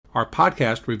Our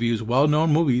podcast reviews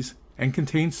well-known movies and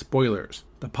contains spoilers.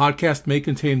 The podcast may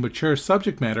contain mature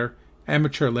subject matter and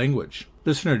mature language.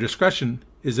 Listener discretion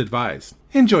is advised.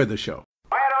 Enjoy the show.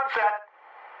 Quiet on set.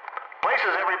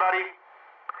 Places, everybody.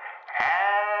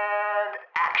 And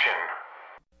action.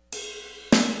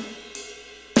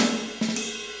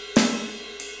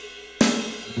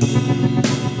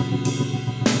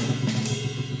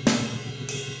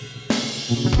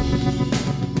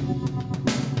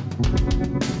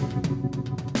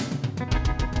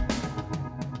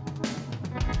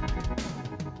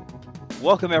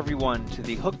 Welcome everyone to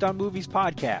the Hooked on Movies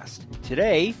podcast.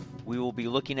 Today, we will be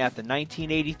looking at the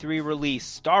 1983 release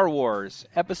Star Wars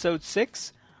Episode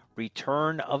 6,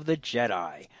 Return of the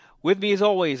Jedi. With me as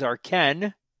always are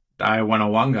Ken.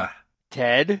 Daiwanawanga.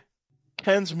 Ted.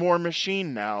 Ken's more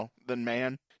machine now than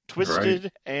man. Twisted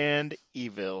Right. and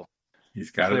evil.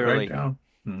 He's got Clearly. it right down.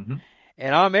 Mm-hmm.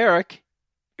 And I'm Eric.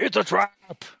 It's a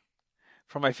trap!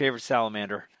 From my favorite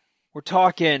salamander. We're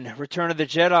talking Return of the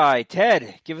Jedi.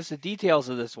 Ted, give us the details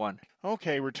of this one.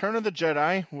 Okay, Return of the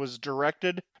Jedi was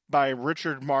directed by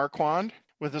Richard Marquand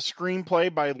with a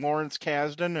screenplay by Lawrence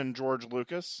Kasdan and George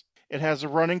Lucas. It has a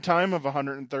running time of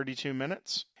 132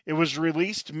 minutes. It was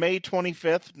released May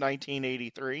 25th,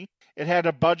 1983. It had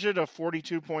a budget of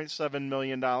 $42.7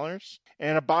 million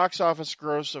and a box office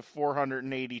gross of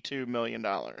 $482 million.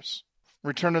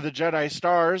 Return of the Jedi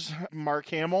stars Mark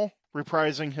Hamill,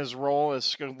 reprising his role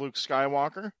as Luke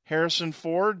Skywalker, Harrison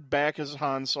Ford back as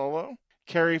Han Solo,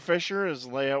 Carrie Fisher as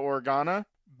Leia Organa,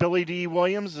 Billy D.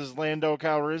 Williams as Lando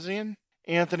Calrissian,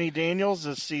 Anthony Daniels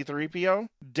as C-3PO,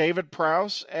 David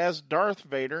Prowse as Darth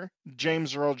Vader,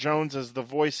 James Earl Jones as the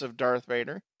voice of Darth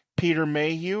Vader, Peter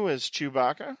Mayhew as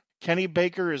Chewbacca, Kenny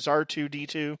Baker as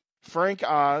R2-D2, Frank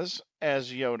Oz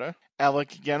as Yoda,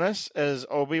 Alec Guinness as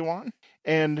Obi-Wan,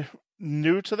 and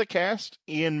new to the cast,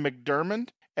 Ian McDiarmid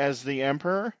as the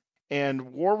Emperor,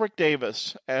 and Warwick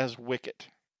Davis as Wicket.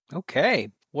 Okay.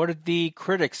 What did the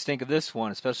critics think of this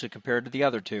one, especially compared to the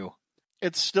other two?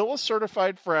 It's still a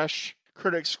certified fresh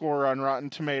critic score on Rotten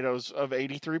Tomatoes of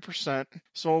 83%,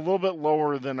 so a little bit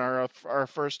lower than our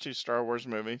first two Star Wars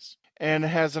movies, and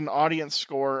has an audience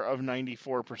score of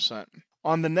 94%.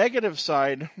 On the negative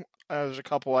side, there's a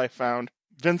couple I found.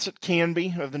 Vincent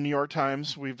Canby of the New York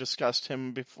Times, we've discussed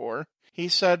him before. He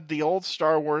said the old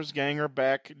Star Wars gang are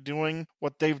back doing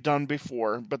what they've done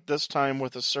before, but this time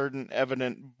with a certain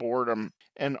evident boredom.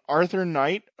 And Arthur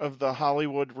Knight of The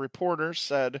Hollywood Reporter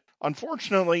said,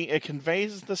 unfortunately, it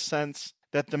conveys the sense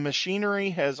that the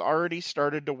machinery has already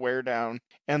started to wear down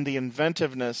and the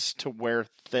inventiveness to wear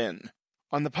thin.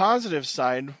 On the positive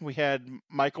side, we had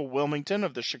Michael Wilmington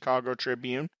of the Chicago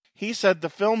Tribune. He said the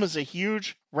film is a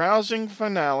huge, rousing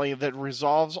finale that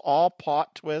resolves all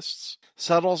plot twists,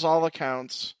 settles all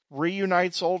accounts,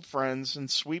 reunites old friends, and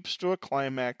sweeps to a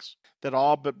climax that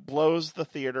all but blows the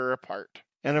theater apart.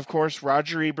 And of course,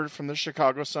 Roger Ebert from the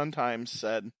Chicago Sun-Times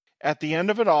said, at the end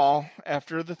of it all,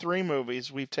 after the three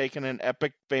movies, we've taken an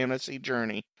epic fantasy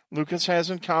journey. Lucas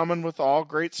has in common with all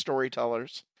great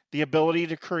storytellers the ability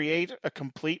to create a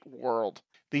complete world.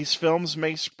 These films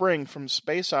may spring from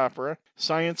space opera,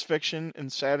 science fiction,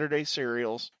 and Saturday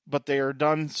serials, but they are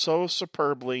done so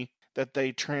superbly that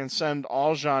they transcend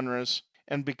all genres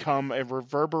and become a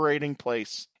reverberating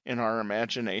place in our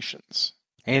imaginations.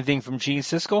 Anything from Gene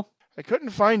Siskel? I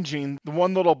couldn't find Gene. The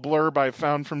one little blurb I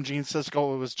found from Gene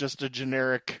Siskel was just a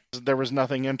generic. There was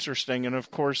nothing interesting. And of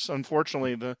course,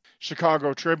 unfortunately, the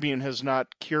Chicago Tribune has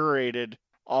not curated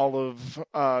all of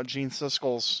Gene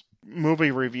Siskel's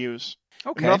movie reviews.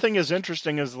 Okay. Nothing as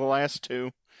interesting as the last two,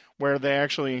 where they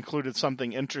actually included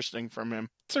something interesting from him.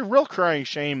 It's a real crying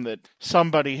shame that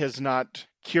somebody has not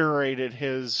curated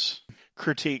his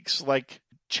critiques like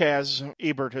Chaz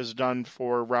Ebert has done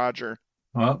for Roger.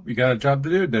 Well, you got a job to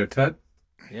do there, Ted.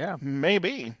 Yeah.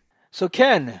 Maybe. So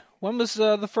Ken, when was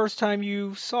the first time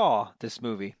you saw this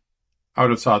movie? I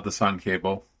would have saw this on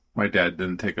cable. My dad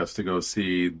didn't take us to go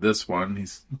see this one. He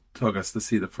took us to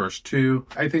see the first two.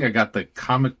 I think I got the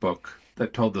comic book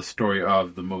that told the story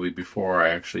of the movie before I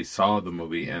actually saw the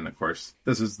movie. And of course,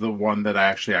 this is the one that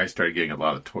I started getting a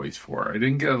lot of toys for. I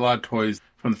didn't get a lot of toys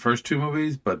from the first two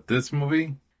movies, but this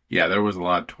movie, yeah, there was a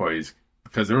lot of toys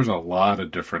because there was a lot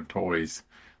of different toys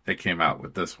that came out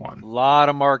with this one. A lot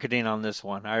of marketing on this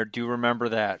one. I do remember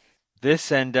that.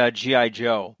 This and G.I.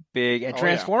 Joe, big, and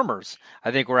Transformers, I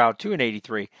think were out too in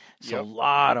 83. So a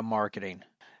lot of marketing.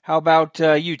 How about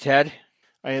you, Ted?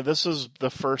 This is the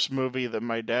first movie that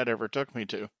my dad ever took me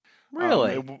to.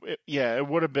 Really? It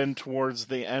would have been towards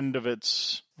the end of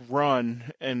its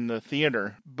run in the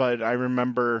theater, but I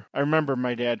remember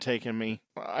my dad taking me.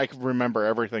 I could remember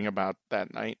everything about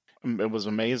that night. it was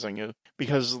amazing.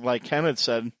 Because like Ken had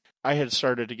said, I had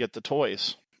started to get the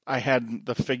toys. I had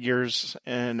the figures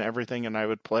and everything, and I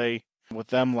would play with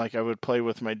them like I would play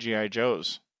with my G.I.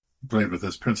 Joes. Played with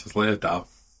this Princess Leia doll.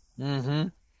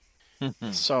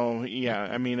 Mm-hmm. So, yeah,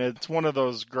 I mean, it's one of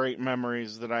those great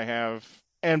memories that I have.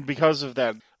 And because of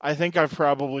that, I think I've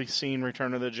probably seen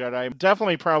Return of the Jedi.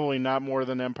 Definitely probably not more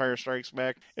than Empire Strikes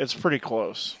Back. It's pretty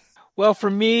close. Well,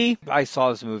 for me, I saw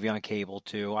this movie on cable,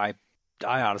 too. I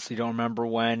honestly don't remember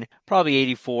when. Probably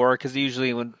 84, because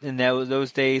usually in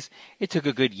those days, it took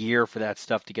a good year for that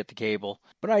stuff to get to cable.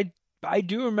 But I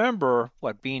do remember,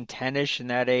 being 10-ish in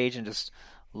that age and just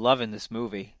loving this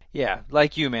movie. Yeah,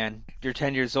 like you, man. You're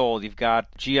 10 years old. You've got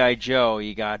G.I. Joe.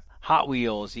 You got Hot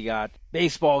Wheels. You got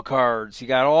baseball cards. You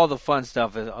got all the fun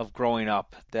stuff of growing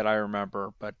up that I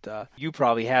remember. But you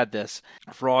probably had this.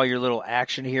 For all your little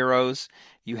action heroes,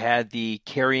 you had the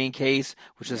carrying case,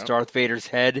 which is Darth Vader's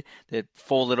head that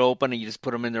folded open and you just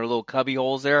put them in their little cubby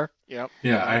holes there. Yep.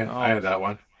 Yeah, I had that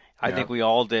one. I think we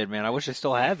all did, man. I wish I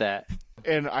still had that.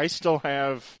 And I still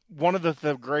have one of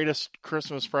the greatest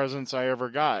Christmas presents I ever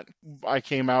got. I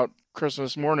came out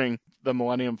Christmas morning, the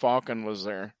Millennium Falcon was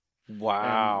there.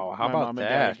 Wow, how my about mom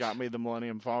that? and dad got me the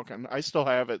Millennium Falcon. I still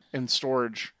have it in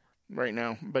storage right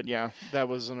now. But yeah, that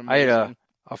was an amazing... I had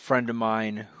a friend of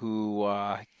mine who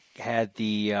had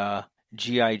the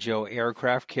G.I. Joe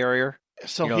aircraft carrier.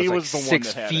 So he was like the 6 one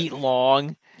that had feet it.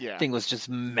 long. Yeah. Thing was just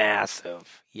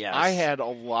massive. Yes. I had a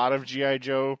lot of G.I.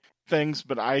 Joe things,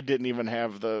 but I didn't even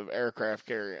have the aircraft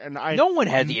carrier. And no one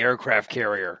had the aircraft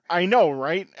carrier. I know,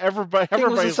 right? Everybody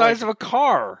was the size of a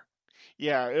car.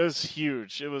 Yeah, it was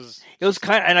huge. It was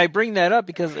kind of, and I bring that up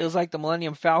because it was like the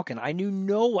Millennium Falcon. I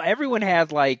knew everyone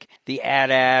had like the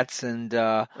AT-ATs and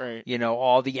right.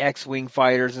 All the X-wing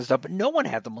fighters and stuff, but no one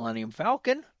had the Millennium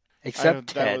Falcon except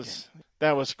Ted.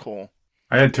 That was cool.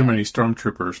 I had too many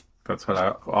stormtroopers. That's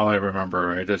all I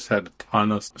remember. I just had a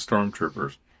ton of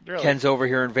stormtroopers. Really? Ken's over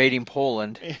here invading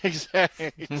Poland.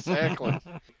 Exactly.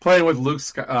 Playing with Luke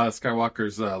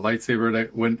Skywalker's lightsaber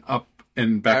that went up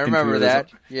and back into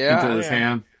his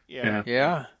hand.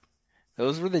 Yeah.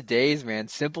 Those were the days, man.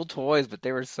 Simple toys, but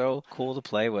they were so cool to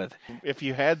play with. If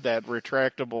you had that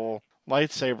retractable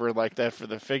lightsaber like that for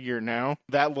the figure now,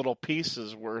 that little piece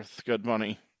is worth good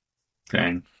money.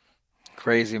 Dang.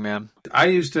 Crazy, man. I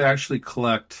used to actually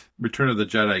collect Return of the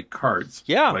Jedi cards.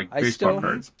 Yeah. Like baseball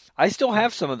cards. I still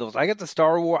have some of those. I got the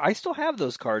Star Wars. I still have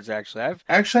those cards, actually.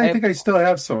 I think I still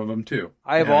have some of them, too.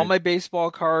 I have all my baseball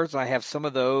cards. I have some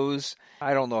of those.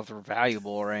 I don't know if they're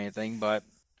valuable or anything, but...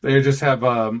 They just have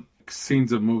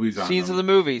scenes of movies on them. Scenes of the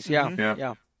movies, yeah. Mm-hmm.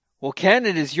 Yeah. Well, Ken,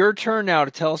 it is your turn now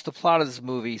to tell us the plot of this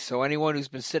movie. So anyone who's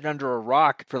been sitting under a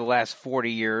rock for the last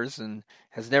 40 years and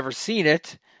has never seen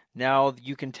it, now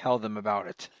you can tell them about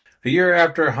it. A year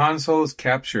after Han Solo is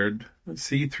captured,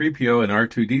 C-3PO and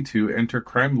R2-D2 enter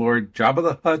crime lord Jabba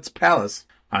the Hutt's palace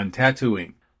on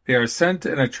Tatooine. They are sent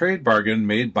in a trade bargain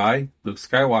made by Luke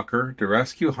Skywalker to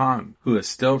rescue Han, who is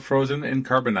still frozen in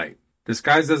carbonite.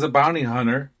 Disguised as a bounty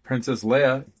hunter, Princess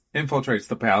Leia infiltrates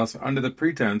the palace under the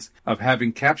pretense of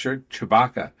having captured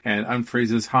Chewbacca and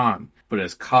unfreezes Han, but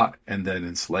is caught and then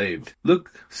enslaved.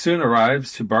 Luke soon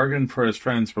arrives to bargain for his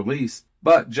friend's release,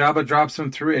 but Jabba drops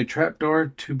him through a trapdoor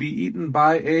to be eaten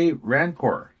by a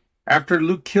Rancor. After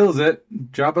Luke kills it,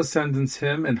 Jabba sentences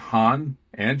him and Han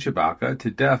and Chewbacca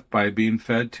to death by being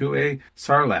fed to a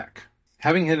Sarlacc.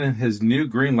 Having hidden his new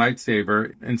green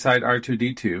lightsaber inside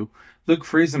R2-D2, Luke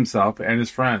frees himself and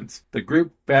his friends. The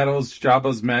group battles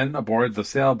Jabba's men aboard the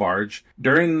sail barge.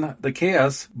 During the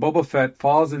chaos, Boba Fett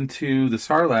falls into the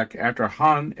Sarlacc after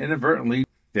Han inadvertently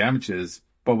damages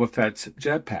Boba Fett's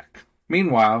jetpack.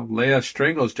 Meanwhile, Leia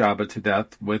strangles Jabba to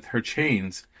death with her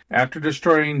chains. After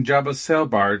destroying Jabba's sail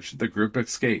barge, the group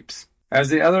escapes. As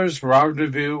the others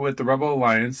rendezvous with the Rebel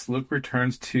Alliance, Luke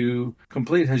returns to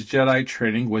complete his Jedi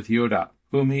training with Yoda,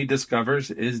 whom he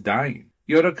discovers is dying.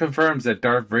 Yoda confirms that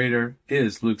Darth Vader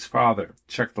is Luke's father.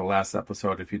 Check the last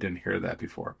episode if you didn't hear that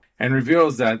before. And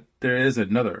reveals that there is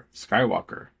another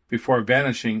Skywalker, before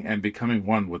vanishing and becoming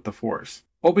one with the Force.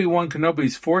 Obi-Wan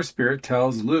Kenobi's Force Spirit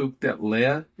tells Luke that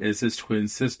Leia is his twin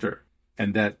sister,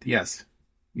 and that, yes,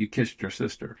 you kissed your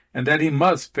sister, and that he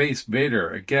must face Vader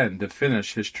again to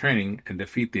finish his training and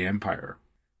defeat the Empire.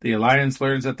 The Alliance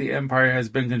learns that the Empire has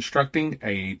been constructing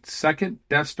a second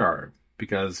Death Star,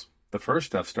 because the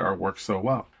first Death Star worked so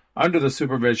well, under the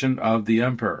supervision of the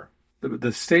Emperor.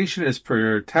 The station is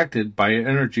protected by an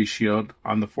energy shield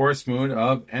on the forest moon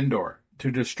of Endor. To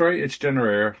destroy its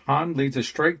generator, Han leads a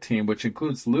strike team which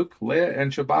includes Luke, Leia,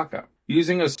 and Chewbacca.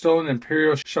 Using a stolen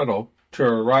Imperial shuttle to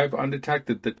arrive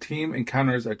undetected, the team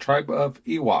encounters a tribe of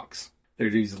Ewoks. They're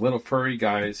these little furry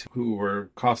guys who were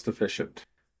cost efficient.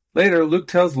 Later, Luke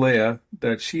tells Leia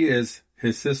that she is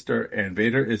his sister and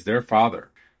Vader is their father.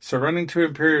 Surrendering to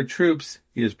Imperial troops,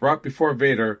 he is brought before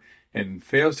Vader and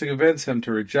fails to convince him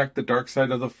to reject the dark side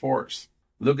of the Force.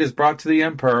 Luke is brought to the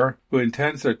Emperor, who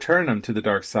intends to turn him to the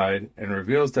dark side, and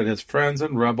reveals that his friends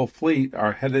and rebel fleet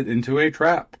are headed into a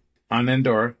trap. On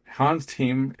Endor, Han's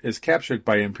team is captured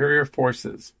by Imperial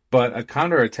forces, but a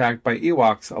counterattack by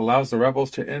Ewoks allows the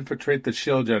rebels to infiltrate the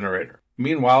shield generator.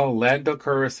 Meanwhile, Lando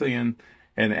Calrissian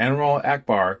and Admiral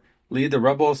Akbar lead the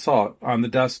rebel assault on the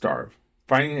Death Star,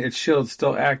 finding its shield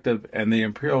still active and the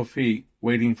Imperial fleet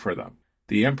waiting for them.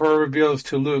 The Emperor reveals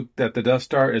to Luke that the Death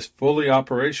Star is fully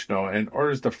operational and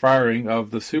orders the firing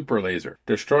of the super laser,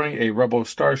 destroying a rebel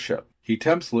starship. He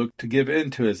tempts Luke to give in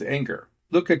to his anger.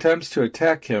 Luke attempts to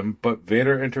attack him, but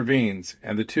Vader intervenes,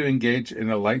 and the two engage in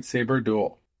a lightsaber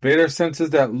duel. Vader senses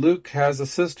that Luke has a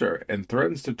sister and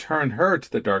threatens to turn her to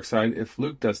the dark side if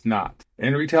Luke does not.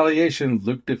 In retaliation,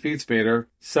 Luke defeats Vader,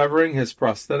 severing his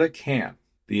prosthetic hand.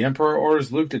 The Emperor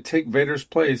orders Luke to take Vader's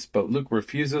place, but Luke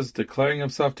refuses, declaring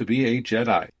himself to be a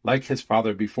Jedi, like his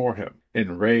father before him.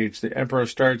 Enraged, the Emperor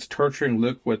starts torturing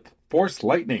Luke with Force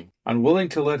lightning. Unwilling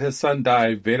to let his son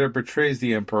die, Vader betrays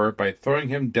the Emperor by throwing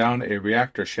him down a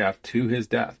reactor shaft to his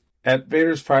death. At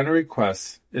Vader's final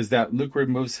request is that Luke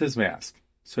removes his mask,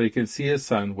 so he can see his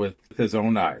son with his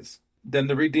own eyes. Then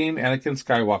the redeemed Anakin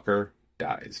Skywalker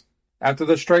dies. After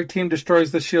the strike team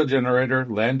destroys the shield generator,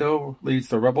 Lando leads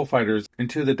the rebel fighters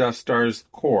into the Death Star's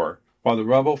core, while the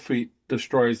rebel fleet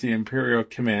destroys the Imperial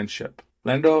command ship.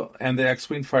 Lando and the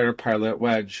X-Wing fighter pilot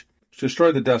Wedge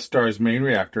destroy the Death Star's main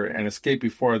reactor and escape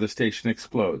before the station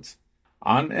explodes.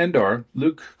 On Endor,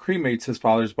 Luke cremates his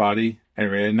father's body and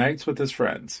reunites with his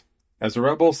friends. As the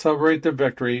rebels celebrate their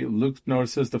victory, Luke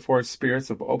notices the Force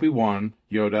spirits of Obi-Wan,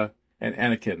 Yoda, and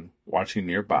Anakin watching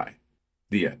nearby.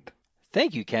 The end.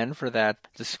 Thank you, Ken, for that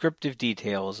descriptive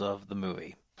details of the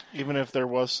movie. Even if there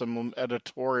was some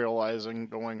editorializing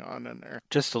going on in there.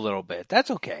 Just a little bit. That's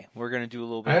okay. We're going to do a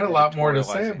little bit I had of a lot more to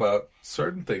say editorializing. about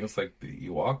certain things like the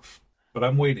Ewoks, but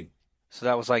I'm waiting. So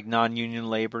that was like non-union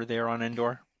labor there on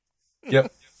Endor?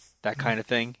 Yep. That kind of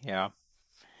thing? Yeah.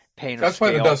 Pain of That's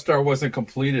why the scale. Death Star wasn't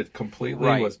completed completely,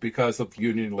 Right. was because of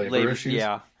union labor issues.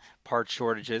 Yeah. Part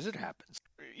shortages. It happens.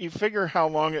 You figure how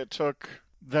long it took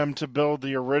them to build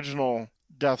the original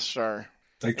Death Star.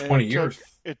 Like And 20 years.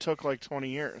 It took like 20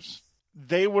 years.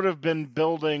 They would have been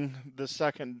building the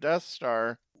second Death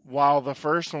Star while the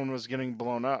first one was getting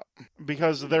blown up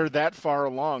because they're that far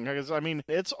along. Because, I mean,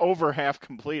 it's over half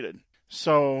completed.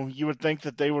 So you would think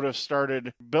that they would have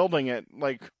started building it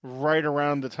like right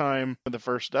around the time of the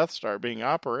first Death Star being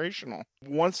operational.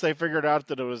 Once they figured out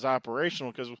that it was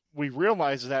operational, because we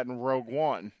realized that in Rogue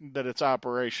One, that it's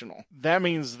operational. That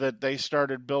means that they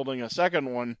started building a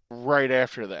second one right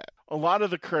after that. A lot of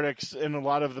the critics and a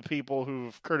lot of the people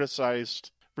who've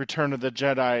criticized Return of the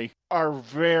Jedi are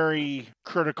very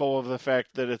critical of the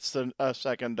fact that it's a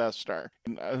second Death Star.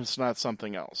 It's not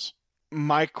something else.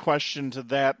 My question to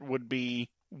that would be,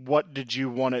 what did you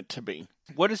want it to be?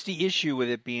 What is the issue with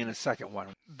it being a second one?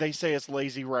 They say it's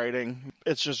lazy writing.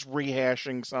 It's just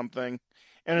rehashing something.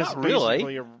 And it's Not really.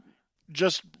 basically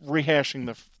just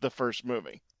rehashing the first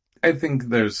movie. I think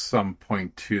there's some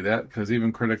point to that, because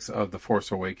even critics of The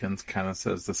Force Awakens kind of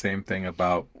says the same thing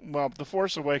about... Well, The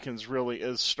Force Awakens really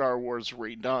is Star Wars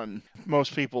redone.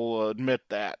 Most people will admit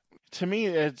that. To me,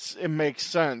 it makes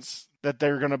sense that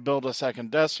they're going to build a second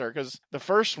Death Star, because the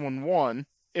first one,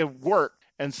 it worked.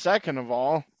 And second of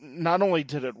all, not only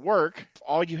did it work,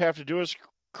 all you have to do is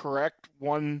correct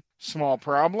one small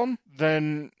problem,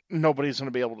 then nobody's going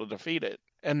to be able to defeat it.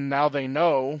 And now they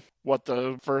know what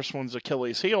the first one's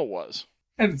Achilles heel was.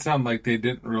 And it sounded like they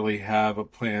didn't really have a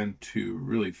plan to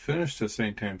really finish this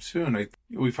anytime soon.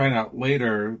 We find out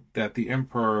later that the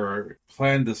Emperor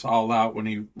planned this all out when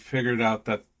he figured out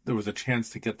that there was a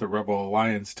chance to get the Rebel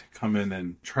Alliance to come in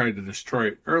and try to destroy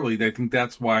it early. I think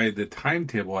that's why the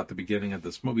timetable at the beginning of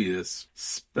this movie is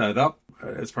sped up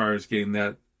as far as getting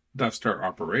that Death Star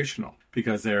operational,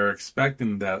 because they're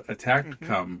expecting that attack to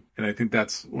come. And I think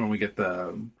that's when we get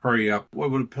the hurry up.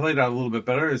 What would have played out a little bit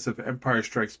better is if Empire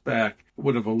Strikes Back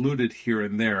would have alluded here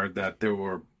and there that they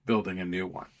were building a new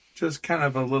one. Just kind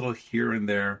of a little here and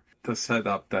there to set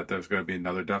up that there's going to be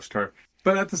another Death Star.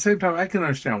 But at the same time, I can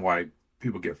understand why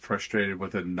people get frustrated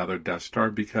with another Death Star,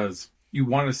 because you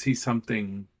want to see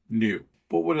something new.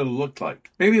 What would it look like?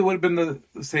 Maybe it would have been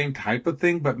the same type of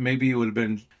thing, but maybe it would have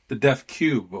been the Death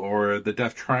Cube or the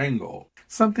Death Triangle.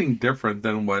 Something different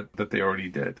than that they already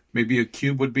did. Maybe a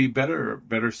cube would be better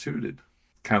suited.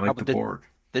 Kind of like the Borg.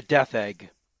 The Death Egg.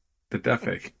 The Death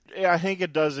Egg. Yeah, I think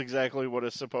it does exactly what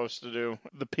it's supposed to do.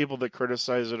 The people that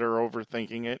criticize it are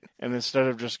overthinking it, and instead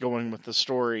of just going with the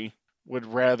story, would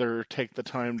rather take the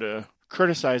time to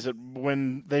criticize it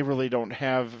when they really don't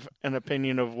have an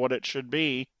opinion of what it should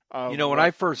be. When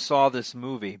I first saw this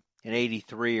movie in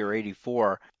 83 or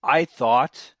 84, I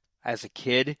thought as a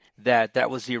kid that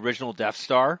was the original Death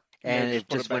Star. And it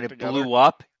just when it blew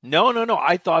up. No.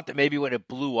 I thought that maybe when it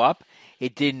blew up,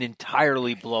 it didn't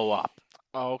entirely blow up.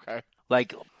 Oh, okay.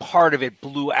 Like part of it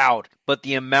blew out, but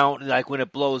the amount, like when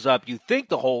it blows up, you think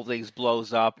the whole thing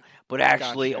blows up, but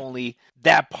actually only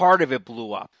that part of it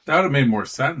blew up. That would have made more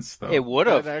sense, though. It would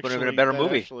have. Would have been a better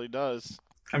movie. It actually does.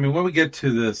 I mean, when we get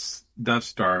to this Death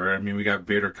Star, I mean, we got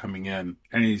Vader coming in,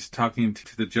 and he's talking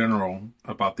to the general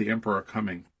about the Emperor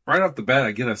coming. Right off the bat,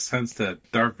 I get a sense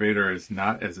that Darth Vader is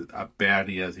not as a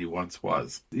baddie as he once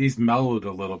was. He's mellowed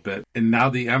a little bit, and now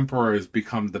the Emperor has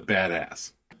become the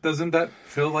badass. Doesn't that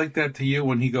feel like that to you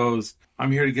when he goes,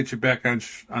 I'm here to get you back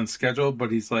on schedule,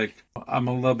 but he's like, I'm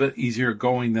a little bit easier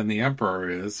going than the Emperor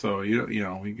is, so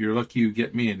you're lucky you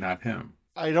get me and not him.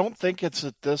 I don't think it's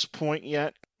at this point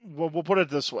yet. Well, we'll put it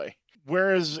this way.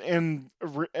 Whereas in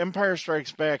Empire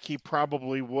Strikes Back, he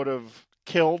probably would have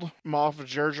killed Moff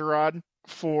Jerjerrod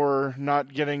for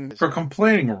not getting... For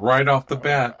complaining right off the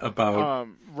bat about...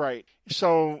 Right.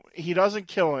 So he doesn't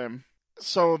kill him.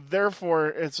 So therefore,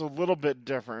 it's a little bit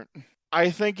different. I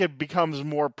think it becomes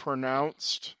more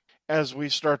pronounced as we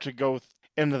start to go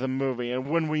into the movie. And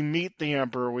when we meet the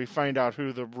Emperor, we find out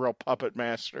who the real puppet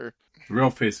master...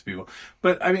 Real face of evil.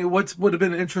 But, I mean, what would have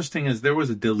been interesting is there was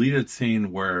a deleted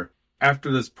scene where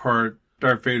after this part,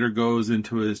 Darth Vader goes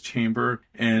into his chamber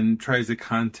and tries to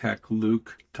contact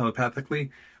Luke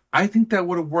telepathically. I think that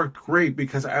would have worked great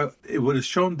because it would have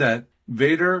shown that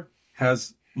Vader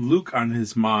has Luke on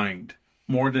his mind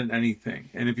more than anything.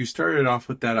 And if you started off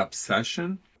with that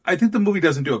obsession, I think the movie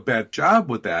doesn't do a bad job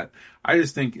with that. I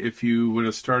just think if you would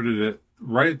have started it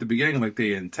right at the beginning like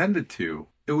they intended to,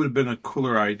 it would have been a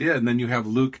cooler idea. And then you have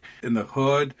Luke in the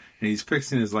hood and he's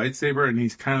fixing his lightsaber and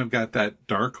he's kind of got that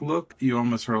dark look. You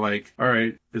almost are like, all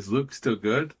right, is Luke still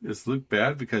good? Is Luke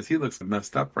bad? Because he looks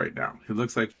messed up right now. He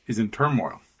looks like he's in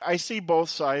turmoil. I see both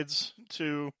sides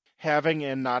to having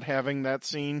and not having that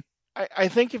scene. I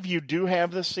think if you do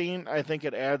have the scene, I think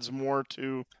it adds more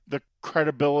to the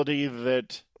credibility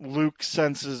that Luke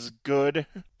senses good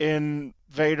in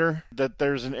Vader, that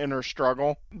there's an inner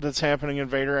struggle that's happening in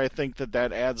Vader. I think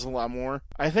that adds a lot more.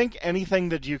 I think anything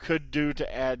that you could do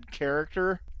to add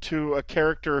character to a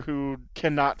character who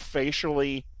cannot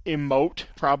facially emote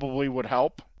probably would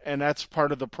help. And that's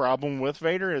part of the problem with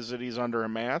Vader, is that he's under a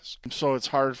mask. So it's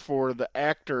hard for the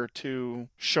actor to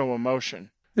show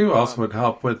emotion. I think it also would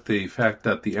help with the fact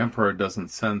that the Emperor doesn't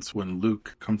sense when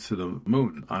Luke comes to the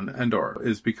moon on Endor,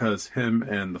 is because him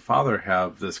and the father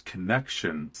have this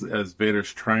connection as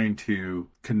Vader's trying to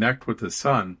connect with his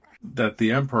son that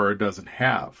the Emperor doesn't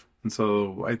have. And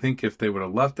so I think if they would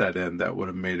have left that in, that would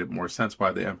have made it more sense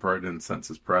why the Emperor didn't sense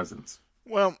his presence.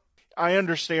 Well, I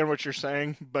understand what you're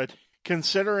saying, but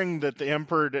considering that the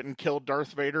Emperor didn't kill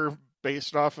Darth Vader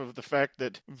based off of the fact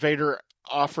that Vader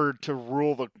offered to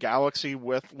rule the galaxy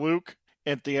with Luke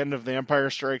at the end of The Empire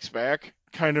Strikes Back,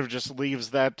 kind of just leaves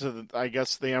that to, I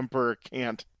guess, the Emperor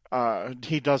can't.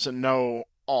 He doesn't know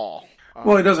all.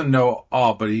 Well, he doesn't know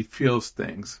all, but he feels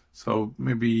things. So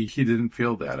maybe he didn't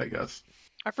feel that, I guess.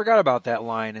 I forgot about that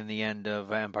line in the end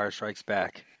of Empire Strikes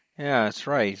Back. Yeah, that's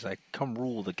right. He's like, come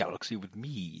rule the galaxy with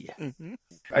me. Mm-hmm.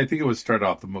 I think it would start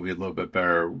off the movie a little bit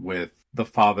better with the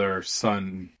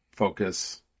father-son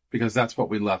focus, because that's what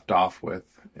we left off with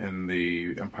in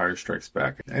the Empire Strikes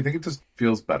Back. I think it just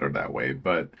feels better that way,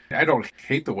 but I don't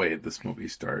hate the way this movie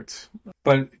starts.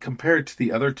 But compared to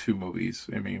the other two movies,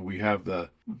 I mean, we have the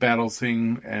battle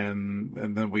scene and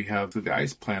then we have the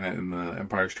ice planet in the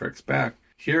Empire Strikes Back.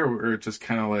 Here, we're just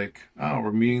kind of like, oh,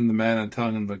 we're meeting the men and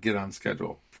telling them to get on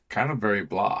schedule. Kind of very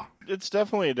blah. It's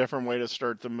definitely a different way to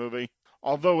start the movie,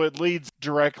 although it leads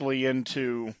directly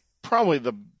into probably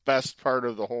the best part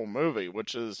of the whole movie,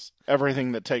 which is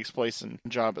everything that takes place in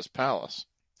Jabba's palace.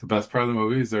 The best part of the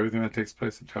movie is everything that takes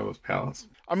place at Jabba's palace.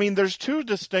 I mean, there's two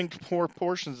distinct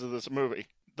portions of this movie.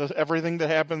 Everything that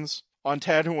happens on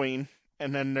Tatooine,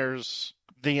 and then there's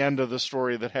the end of the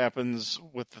story that happens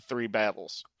with the three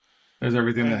battles. There's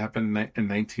everything that happened in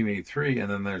 1983,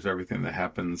 and then there's everything that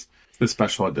happens, the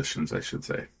special editions, I should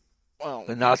say. Well,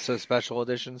 the not-so-special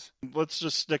editions? Let's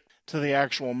just stick to the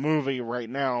actual movie right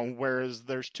now, whereas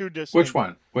there's two distinct... Which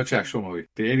one? Which actual movie?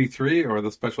 The 83 or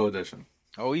the special edition?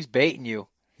 Oh, he's baiting you.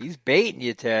 He's baiting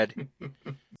you, Ted.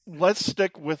 Let's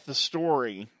stick with the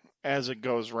story as it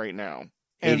goes right now.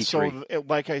 And 83. so,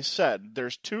 like I said,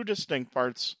 there's two distinct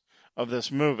parts of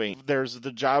this movie. There's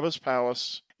the Jabba's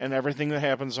palace and everything that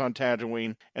happens on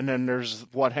Tatooine, and then there's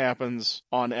what happens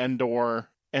on Endor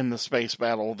and the space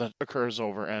battle that occurs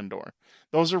over Endor.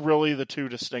 Those are really the two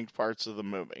distinct parts of the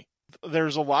movie.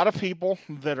 There's a lot of people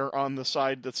that are on the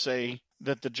side that say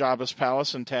that the Jabba's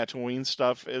palace and Tatooine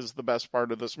stuff is the best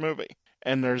part of this movie.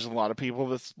 And there's a lot of people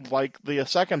that like the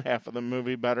second half of the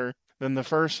movie better than the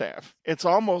first half. It's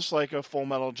almost like a Full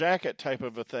Metal Jacket type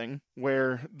of a thing,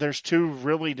 where there's two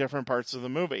really different parts of the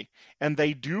movie, and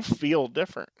they do feel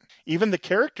different. Even the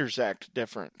characters act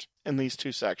different in these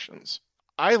two sections.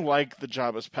 I like the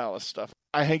Jabba's palace stuff.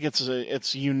 I think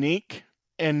it's unique,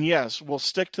 and yes, we'll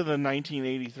stick to the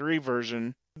 1983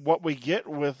 version. What we get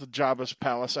with Jabba's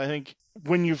palace, I think,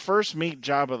 when you first meet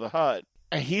Jabba the Hutt,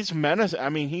 he's menacing. I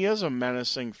mean, he is a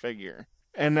menacing figure.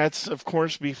 And that's, of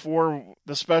course, before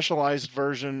the specialized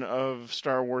version of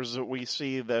Star Wars that we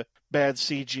see, the bad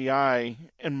CGI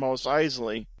in Mos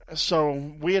Eisley.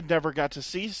 So we had never got to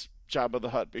see Jabba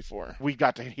the Hutt before. We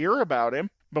got to hear about him,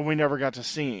 but we never got to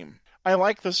see him. I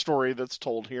like the story that's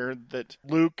told here, that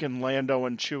Luke and Lando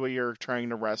and Chewie are trying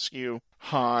to rescue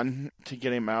Han to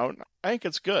get him out. I think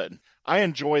it's good. I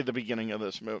enjoy the beginning of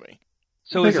this movie.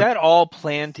 So is that all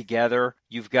planned together?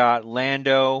 You've got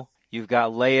Lando, you've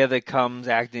got Leia that comes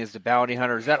acting as the bounty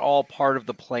hunter. Is that all part of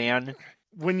the plan?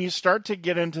 When you start to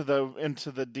get into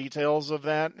the details of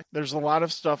that, there's a lot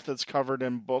of stuff that's covered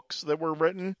in books that were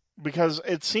written, because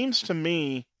it seems to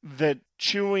me that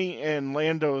Chewie and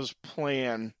Lando's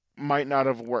plan might not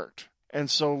have worked. And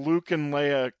so Luke and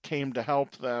Leia came to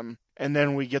help them, and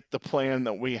then we get the plan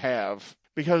that we have.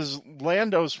 Because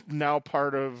Lando's now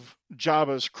part of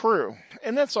Jabba's crew.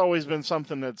 And that's always been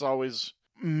something that's always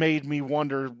made me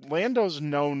wonder. Lando's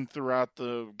known throughout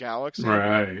the galaxy.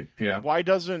 Right, yeah. Why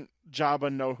doesn't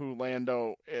Jabba know who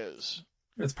Lando is?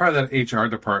 It's part of that HR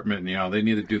department, they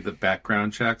need to do the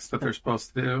background checks that they're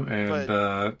supposed to do,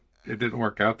 and it didn't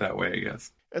work out that way, I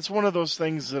guess. It's one of those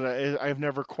things that I've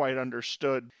never quite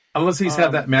understood. Unless he's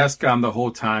had that mask on the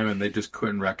whole time and they just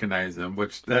couldn't recognize him,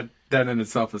 which that in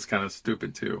itself is kind of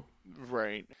stupid too.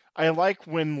 Right. I like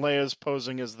when Leia's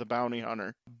posing as the bounty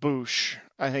hunter. Boosh,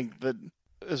 I think that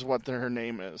is what her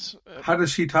name is. How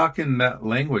does she talk in that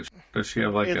language? Does she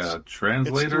have a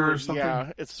translator or something?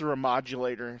 Yeah, it's through a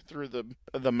modulator, through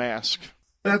the mask.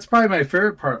 That's probably my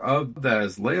favorite part of that,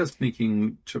 is Leia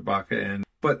sneaking Chewbacca in.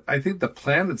 But I think the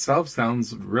plan itself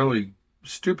sounds really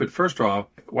stupid. First of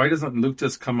all, why doesn't Luke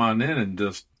just come on in and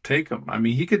just take him? I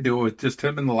mean, he could do it with just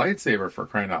him and the lightsaber, for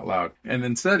crying out loud. And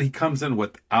instead, he comes in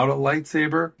without a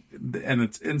lightsaber, and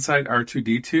it's inside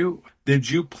R2-D2. Did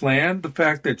you plan the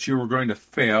fact that you were going to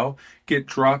fail, get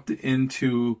dropped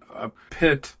into a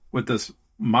pit with this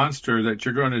monster that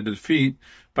you're going to defeat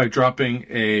by dropping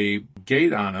a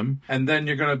gate on him, and then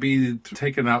you're going to be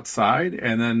taken outside,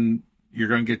 and then you're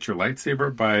going to get your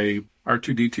lightsaber by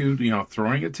R2-D2,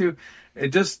 throwing it to?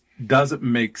 It just doesn't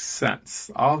make sense.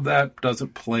 All of that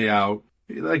doesn't play out.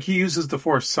 Like, he uses the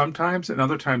Force sometimes, and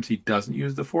other times he doesn't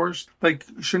use the Force. Like,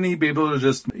 shouldn't he be able to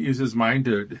just use his mind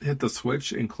to hit the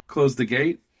switch and close the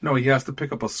gate? No, he has to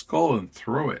pick up a skull and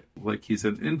throw it like he's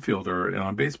an infielder on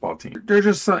a baseball team. There are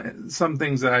just some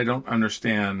things that I don't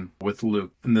understand with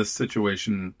Luke in this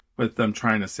situation, with them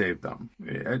trying to save them.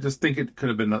 I just think it could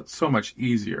have been so much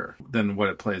easier than what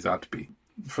it plays out to be.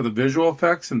 For the visual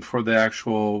effects and for the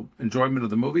actual enjoyment of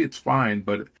the movie, it's fine.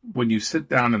 But when you sit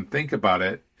down and think about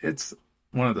it, it's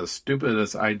one of the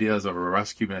stupidest ideas of a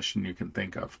rescue mission you can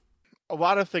think of. A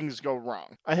lot of things go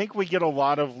wrong. I think we get a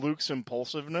lot of Luke's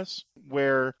impulsiveness,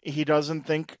 where he doesn't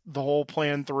think the whole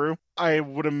plan through. I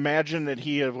would imagine that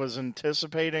he was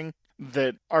anticipating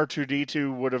that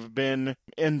R2-D2 would have been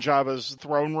in Jabba's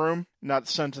throne room, not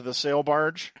sent to the sail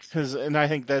barge. And I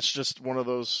think that's just one of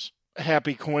those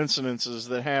happy coincidences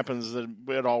that happens, that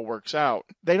it all works out.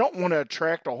 They don't want to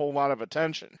attract a whole lot of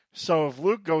attention. So if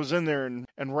Luke goes in there and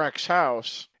wrecks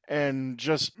house and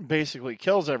just basically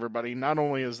kills everybody, not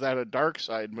only is that a dark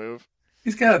side move.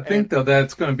 He's got to think, though, that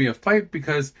it's going to be a fight,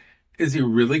 because is he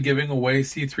really giving away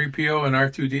C-3PO and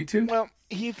R2-D2? Well,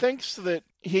 he thinks that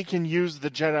he can use the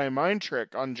Jedi mind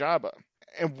trick on Jabba.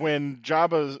 And when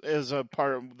Jabba is a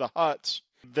part of the Hutts,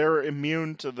 they're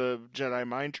immune to the Jedi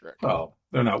mind trick. Well,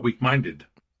 they're not weak-minded.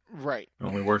 Right. It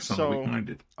only works on the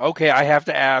weak-minded. Okay, I have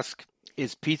to ask,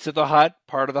 is Pizza the Hut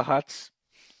part of the Hutts?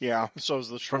 Yeah, so is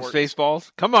the Schwartz. From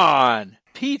Spaceballs? Come on!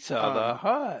 Pizza the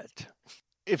Hut.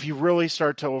 If you really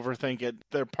start to overthink it,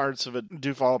 there parts of it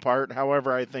do fall apart.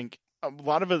 However, I think a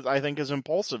lot of it, I think, is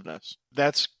impulsiveness.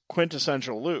 That's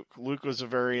quintessential Luke. Luke was a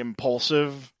very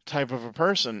impulsive type of a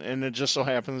person, and it just so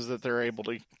happens that they're able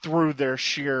to, through their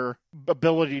sheer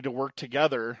ability to work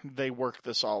together, they work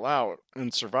this all out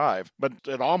and survive. But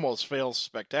it almost fails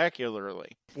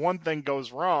spectacularly. If one thing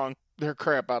goes wrong, they're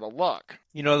crap out of luck.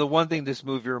 You know, the one thing this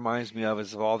movie reminds me of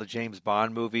is of all the James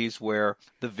Bond movies where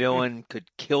the villain could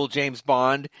kill James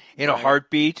Bond in a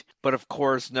heartbeat, but of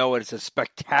course, no, it's a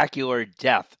spectacular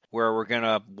death where we're going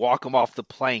to walk him off the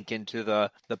plank into the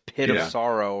pit of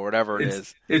sorrow or whatever it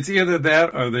is. It's either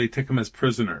that or they take them as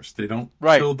prisoners. They don't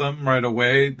kill them right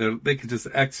away. They could just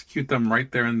execute them right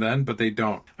there and then, but they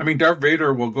don't. I mean, Darth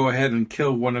Vader will go ahead and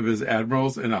kill one of his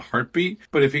admirals in a heartbeat,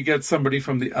 but if he gets somebody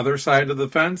from the other side of the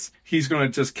fence, he's going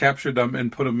to just capture them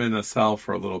and put them in a cell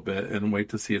for a little bit and wait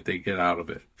to see if they get out of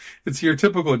it. It's your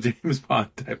typical James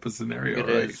Bond type of scenario, It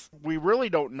is. We really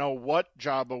don't know what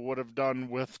Jabba would have done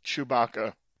with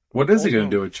Chewbacca. What is he going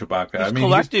to do with Chewbacca? He's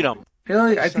collecting them.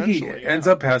 Really, I think he ends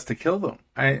up has to kill them.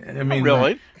 I mean,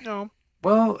 really? No.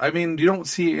 Well, I mean, you don't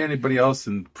see anybody else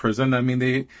in prison. I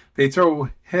mean, they throw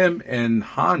him and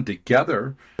Han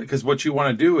together because what you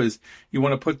want to do is you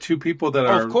want to put two people that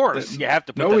are, of course, you have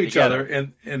to put know them each together.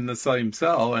 other in the same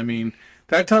cell. I mean,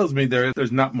 that tells me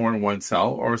there's not more than one cell,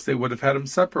 or else they would have had them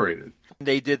separated.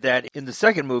 They did that in the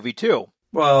second movie too.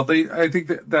 Well, I think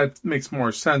that makes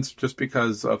more sense just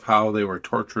because of how they were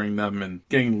torturing them and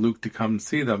getting Luke to come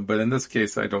see them. But in this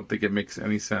case, I don't think it makes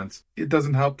any sense. It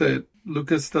doesn't help that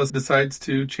Lucas decides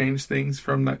to change things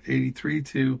from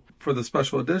 83 for the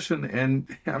special edition.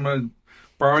 And I'm going to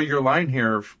borrow your line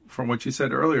here from what you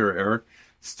said earlier, Eric.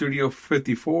 Studio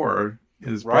 54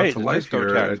 is brought to life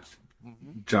here at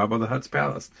Jabba the Hutt's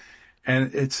palace.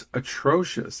 And it's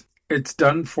atrocious. It's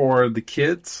done for the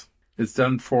kids. It's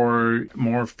done for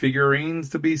more figurines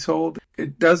to be sold.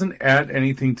 It doesn't add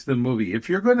anything to the movie. If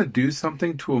you're going to do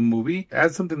something to a movie,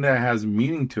 add something that has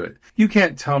meaning to it. You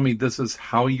can't tell me this is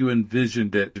how you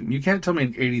envisioned it. You can't tell me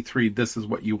in 83 this is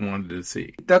what you wanted to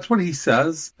see. That's what he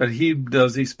says, that he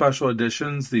does these special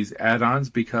editions, these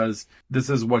add-ons, because this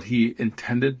is what he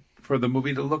intended for the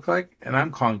movie to look like. And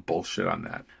I'm calling bullshit on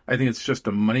that. I think it's just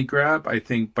a money grab. I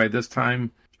think by this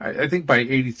time, I think by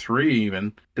 83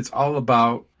 even, it's all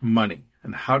about money.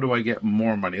 And how do I get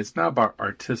more money? It's not about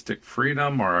artistic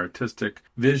freedom or artistic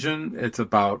vision. It's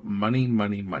about money,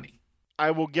 money, money.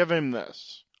 I will give him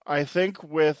this. I think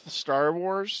with Star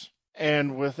Wars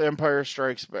and with Empire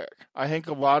Strikes Back, I think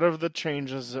a lot of the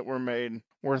changes that were made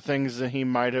were things that he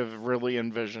might have really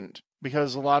envisioned.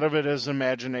 Because a lot of it is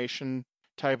imagination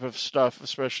type of stuff,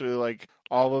 especially like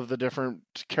all of the different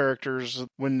characters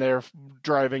when they're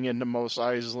driving into Mos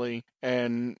Eisley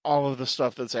and all of the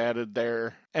stuff that's added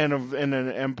there. And in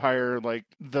an Empire, like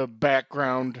the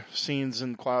background scenes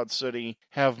in Cloud City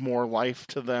have more life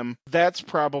to them. That's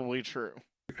probably true.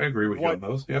 I agree with you on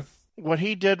those, yeah. What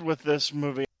he did with this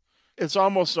movie, it's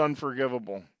almost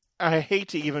unforgivable. I hate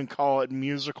to even call it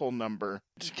musical number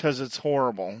because it's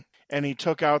horrible. And he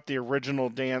took out the original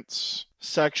dance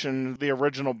section, the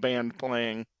original band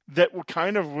playing, that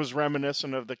kind of was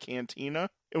reminiscent of the Cantina.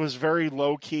 It was very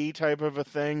low-key type of a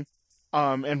thing,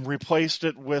 and replaced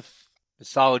it with the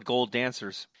solid gold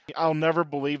dancers. I'll never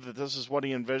believe that this is what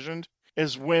he envisioned,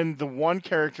 is when the one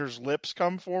character's lips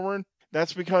come forward.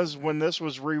 That's because when this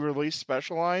was re-released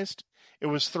specialized, it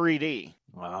was 3D.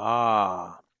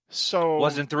 Ah. So it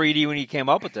wasn't 3D when he came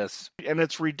up with this. And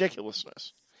it's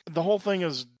ridiculousness. The whole thing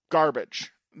is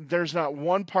garbage. There's not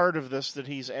one part of this that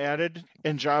he's added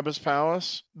in Jabba's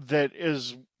palace that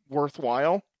is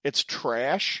worthwhile. It's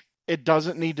trash. It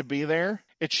doesn't need to be there.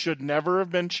 It should never have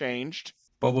been changed.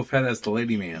 Boba Fett as the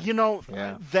lady man. You know,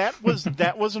 that was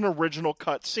an original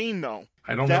cut scene, though.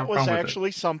 I don't know. That was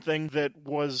actually something that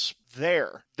was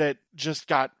there that just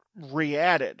got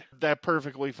re-added. They're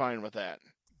perfectly fine with that.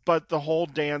 But the whole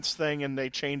dance thing, and they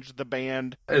changed the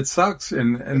band. It sucks,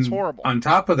 and it's horrible. On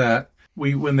top of that,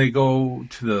 when they go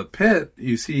to the pit,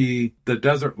 you see the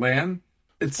desert land.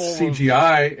 It's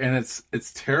CGI, and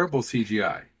it's terrible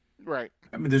CGI. Right.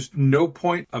 I mean, there's no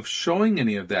point of showing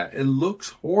any of that. It looks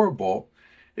horrible.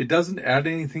 It doesn't add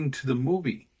anything to the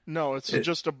movie. No, it's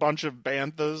just a bunch of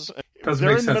banthas.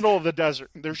 They're in the middle of the desert.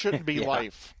 There shouldn't be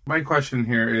life. My question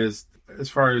here is, as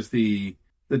far as the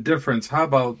difference, how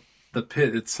about the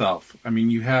pit itself? I mean,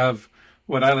 you have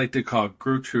what I like to call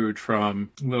Gertrude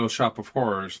from Little Shop of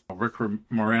Horrors. Rick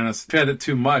Moranis fed it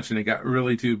too much and it got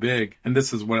really too big. And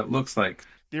this is what it looks like.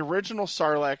 The original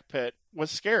Sarlacc pit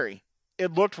was scary.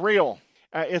 It looked real.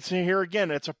 It's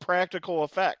a practical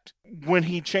effect. When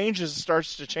he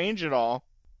starts to change it all,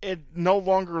 it no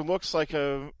longer looks like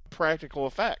a practical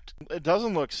effect. It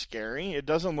doesn't look scary. It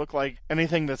doesn't look like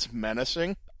anything that's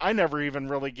menacing. I never even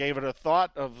really gave it a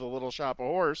thought of the Little Shop of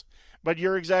Horrors, but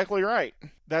you're exactly right.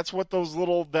 That's what that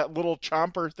little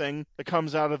chomper thing that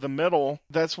comes out of the middle,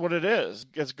 that's what it is.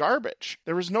 It's garbage.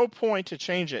 There was no point to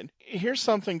change it. Here's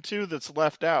something, too, that's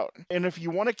left out. And if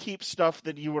you want to keep stuff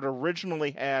that you would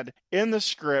originally had in the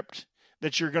script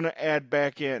that you're going to add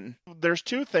back in, there's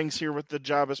two things here with the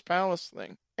Jabba's Palace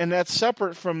thing. And that's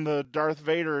separate from the Darth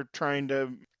Vader trying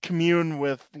to commune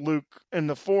with Luke in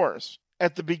the Force.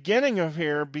 At the beginning of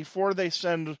here, before they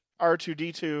send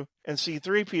R2-D2 and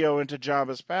C-3PO into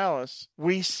Jabba's palace,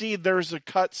 we see there's a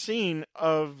cut scene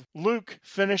of Luke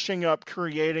finishing up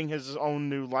creating his own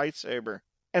new lightsaber.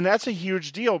 And that's a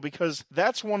huge deal because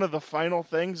that's one of the final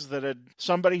things that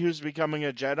somebody who's becoming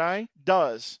a Jedi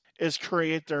does, is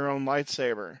create their own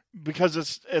lightsaber,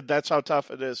 because that's how tough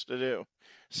it is to do.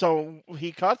 So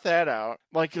he cut that out,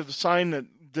 like a sign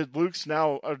that Luke's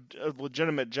now a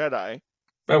legitimate Jedi.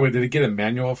 By the way, did he get a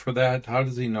manual for that? How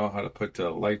does he know how to put a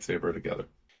lightsaber together?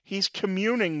 He's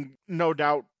communing, no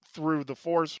doubt, through the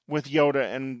Force with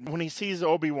Yoda, and when he sees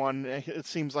Obi-Wan, it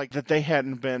seems like that they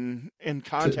hadn't been in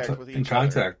contact with each other. In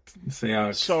contact,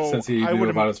 since he knew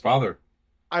about his father.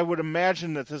 I would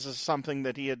imagine that this is something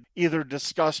that he had either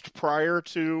discussed prior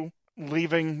to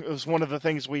leaving, it was one of the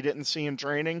things we didn't see in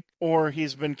training, or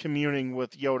he's been communing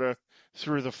with Yoda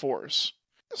through the Force.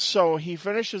 So he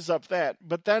finishes up that,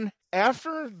 but then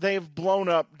after they've blown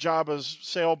up Jabba's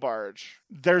sail barge,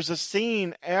 there's a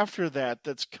scene after that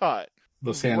that's cut.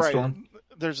 The sandstorm? Right.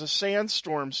 There's a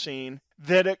sandstorm scene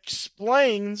that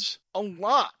explains a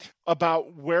lot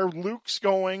about where Luke's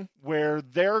going, where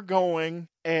they're going,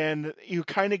 and you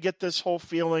kind of get this whole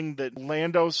feeling that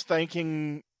Lando's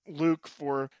thanking Luke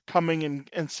for coming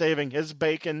and saving his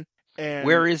bacon. And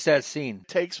where is that scene?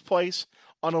 Takes place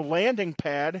on a landing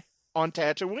pad on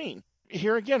Tatooine.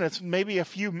 Here again, it's maybe a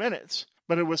few minutes,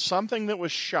 but it was something that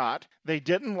was shot. They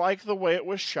didn't like the way it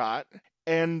was shot,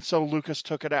 and so Lucas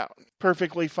took it out.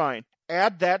 Perfectly fine.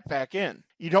 Add that back in.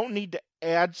 You don't need to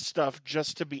add stuff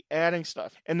just to be adding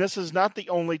stuff. And this is not the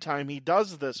only time he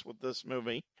does this with this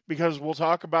movie, because we'll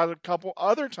talk about a couple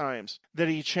other times that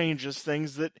he changes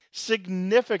things that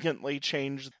significantly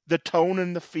change the tone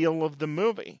and the feel of the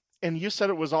movie. And you said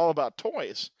it was all about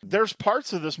toys. There's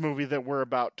parts of this movie that were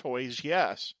about toys,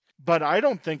 yes. But I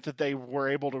don't think that they were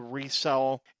able to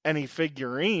resell any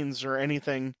figurines or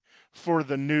anything for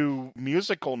the new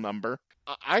musical number.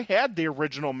 I had the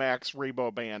original Max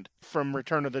Rebo band from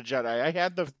Return of the Jedi. I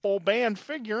had the full band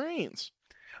figurines.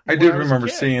 I did remember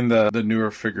seeing the newer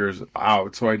figures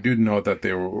out, so I do know that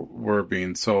they were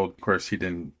being sold. Of course, he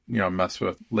didn't, mess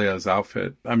with Leia's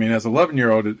outfit. I mean, as an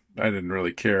 11-year-old, I didn't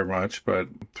really care much, but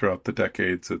throughout the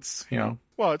decades, it's,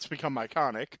 Well, it's become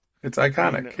iconic. It's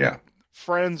iconic, yeah.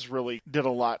 Friends really did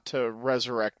a lot to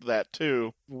resurrect that,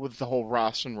 too, with the whole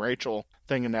Ross and Rachel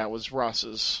thing, and that was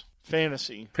Ross's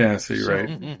fantasy. Fantasy, right.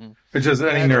 Which is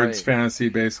any nerd's fantasy,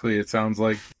 basically, it sounds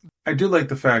like. I do like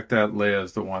the fact that Leia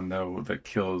is the one, though, that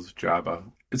kills Jabba.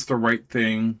 It's the right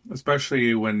thing,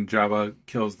 especially when Jabba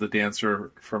kills the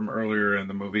dancer from earlier in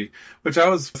the movie, which I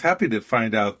was happy to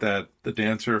find out that the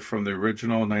dancer from the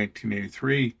original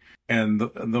 1983 and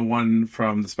the one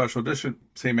from the special edition,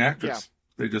 same actress. Yeah.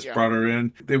 They just brought her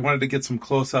in. They wanted to get some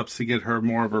close-ups to get her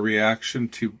more of a reaction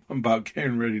to about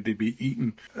getting ready to be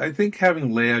eaten. I think having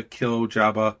Leia kill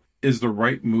Jabba is the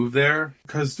right move there,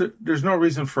 because there's no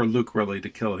reason for Luke really to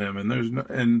kill him,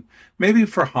 and maybe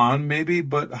for Han,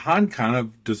 but Han kind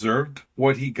of deserved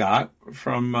what he got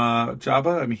from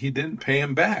Jabba. I mean, he didn't pay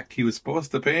him back. He was supposed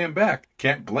to pay him back.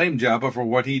 Can't blame Jabba for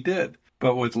what he did.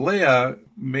 But with Leia,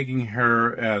 making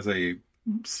her as a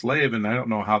slave, and I don't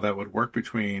know how that would work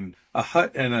between a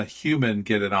Hutt and a human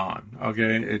get it on.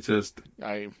 Okay, it just...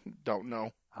 I don't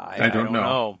know. I don't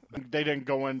know. They didn't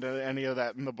go into any of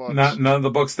that in the books. None of the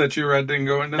books that you read didn't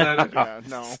go into that? Yeah,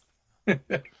 no.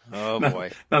 Oh,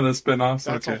 boy. None of the spin-offs?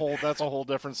 That's a whole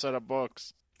different set of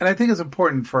books. And I think it's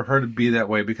important for her to be that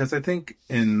way, because I think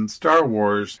in Star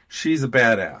Wars, she's a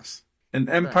badass. In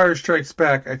Empire Strikes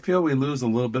Back, I feel we lose a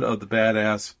little bit of the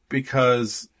badass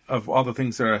because of all the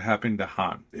things that are happening to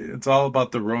Han. It's all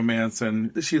about the romance,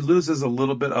 and she loses a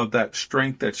little bit of that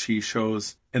strength that she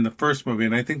shows in the first movie,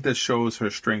 and I think this shows her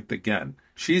strength again.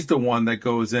 She's the one that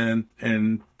goes in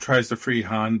and tries to free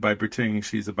Han by pretending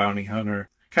she's a bounty hunter.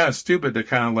 Kind of stupid to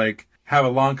kind of like have a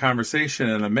long conversation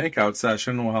in a makeout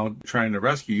session while trying to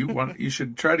rescue you. You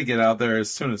should try to get out there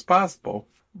as soon as possible.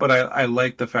 But I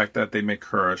like the fact that they make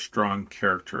her a strong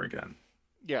character again.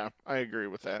 Yeah, I agree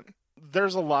with that.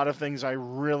 There's a lot of things I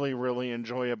really, really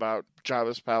enjoy about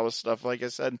Jabba's Palace stuff. Like I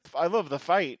said, I love the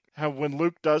fight. How when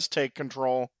Luke does take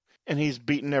control and he's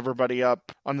beating everybody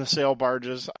up on the sail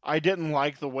barges. I didn't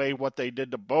like the way what they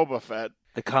did to Boba Fett.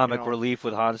 The comic relief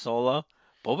with Han Solo.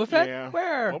 Boba Fett? Yeah.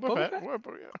 Where? Boba Fett?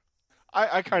 Yeah.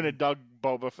 I kind of dug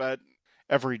Boba Fett.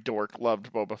 Every dork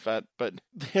loved Boba Fett, but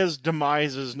his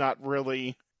demise is not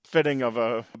really fitting of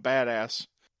a badass.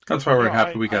 That's why we're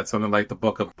happy we got something like the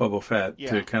Book of Boba Fett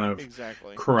to kind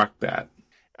of correct that.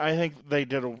 I think they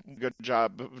did a good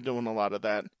job of doing a lot of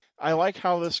that. I like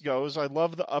how this goes. I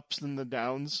love the ups and the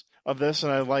downs of this,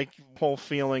 and I like the whole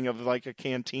feeling of like a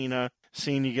cantina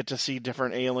scene. You get to see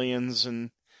different aliens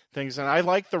and things, and I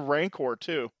like the Rancor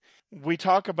too. We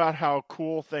talk about how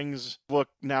cool things look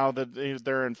now that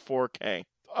they're in 4K.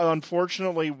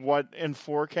 Unfortunately, in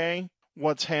 4K,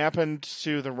 what's happened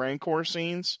to the Rancor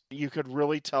scenes, you could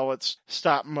really tell it's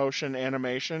stop motion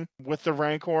animation with the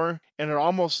Rancor, and it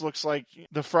almost looks like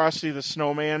the Frosty the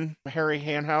Snowman, Harry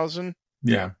Harryhausen.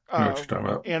 Yeah, I know what you're talking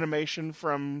about. Animation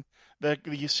from that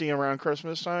you see around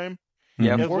Christmas time.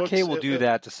 Yeah, 4K will do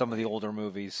that to some of the older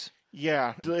movies.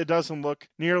 Yeah, it doesn't look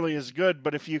nearly as good,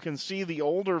 but if you can see the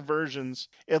older versions,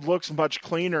 it looks much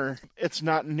cleaner. It's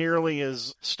not nearly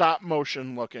as stop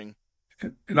motion looking.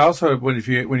 And also, when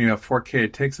you have 4K,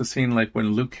 it takes a scene like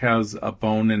when Luke has a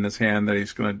bone in his hand that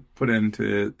he's going to put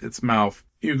into its mouth.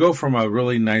 You go from a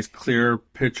really nice, clear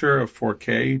picture of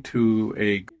 4K to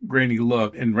a grainy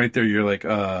look, and right there you're like,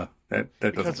 that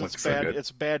doesn't look so good.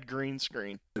 It's bad green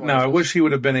screen. Now, I wish he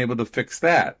would have been able to fix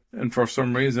that, and for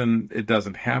some reason, it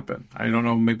doesn't happen. I don't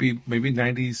know, maybe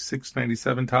 96,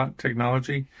 97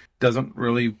 technology doesn't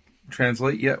really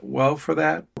translate yet well for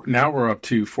that. Now we're up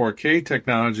to 4K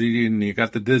technology, and you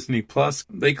got the Disney Plus.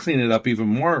 They clean it up even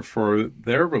more for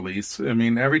their release. I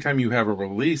mean, every time you have a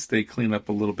release, they clean up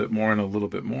a little bit more and a little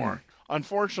bit more.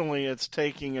 Unfortunately, it's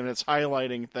taking and it's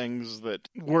highlighting things that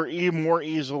were even more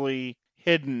easily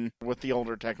hidden with the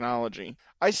older technology.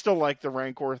 I still like the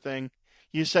Rancor thing.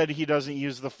 You said he doesn't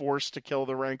use the Force to kill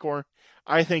the Rancor.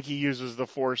 I think he uses the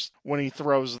Force when he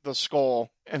throws the skull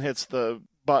and hits the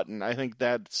button. I think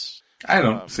that's... I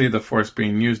don't see the Force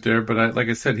being used there, but like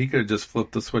I said, he could have just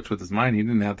flipped the switch with his mind. He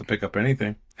didn't have to pick up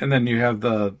anything. And then you have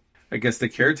the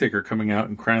caretaker coming out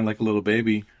and crying like a little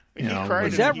baby.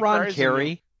 Is that Ron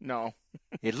Carey? No.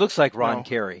 It looks like Ron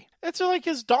Carey. It's like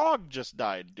his dog just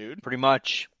died, dude. Pretty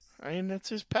much. I mean, it's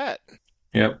his pet.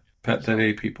 Yep, pet that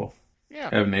ate people. Yeah.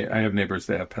 I have neighbors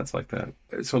that have pets like that.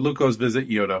 So Luke goes visit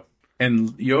Yoda. And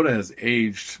Yoda has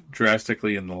aged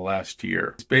drastically in the last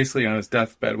year. He's basically on his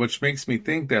deathbed, which makes me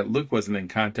think that Luke wasn't in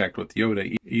contact with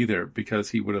Yoda either,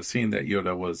 because he would have seen that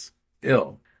Yoda was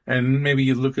ill. And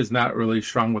maybe Luke is not really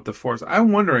strong with the Force.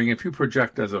 I'm wondering if you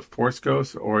project as a Force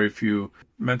ghost, or if you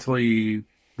mentally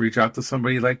reach out to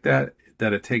somebody like that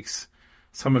it takes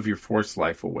some of your Force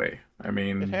life away. I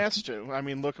mean... It has to. I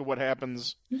mean, look at what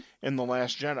happens in The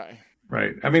Last Jedi.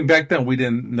 Right. I mean, back then we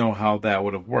didn't know how that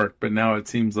would have worked, but now it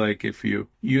seems like if you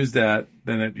use that,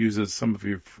 then it uses some of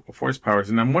your Force powers.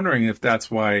 And I'm wondering if that's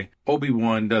why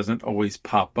Obi-Wan doesn't always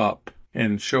pop up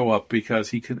and show up,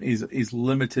 because he's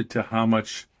limited to how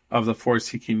much of the Force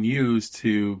he can use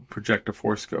to project a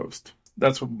Force ghost.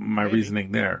 That's my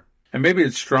reasoning there. And maybe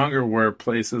it's stronger where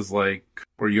places like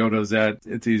where Yoda's at,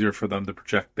 it's easier for them to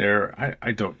project there.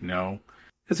 I don't know.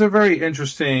 It's a very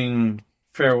interesting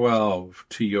farewell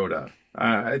to Yoda.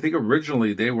 I think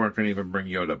originally they weren't going to even bring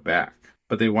Yoda back,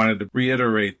 but they wanted to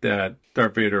reiterate that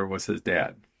Darth Vader was his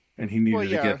dad, and he needed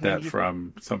to get that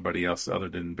from somebody else other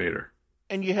than Vader.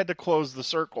 And you had to close the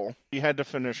circle. You had to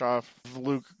finish off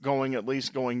Luke at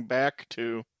least going back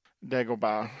to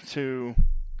Dagobah to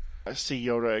see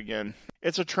Yoda again.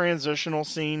 It's a transitional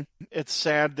scene. It's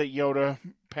sad that Yoda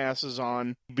passes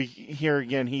on. Here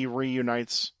again, he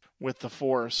reunites with the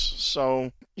Force.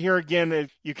 So here again,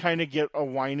 you kind of get a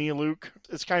whiny Luke.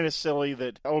 It's kind of silly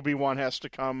that Obi-Wan has to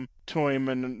come to him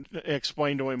and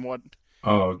explain to him what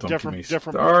don't get me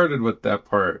started with that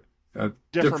part.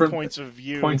 Different points of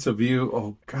view.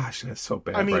 Oh gosh, that's so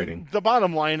bad writing. The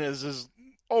bottom line is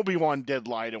Obi-Wan did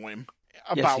lie to him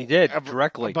about yes, he did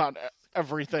directly about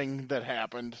everything that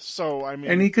happened. So I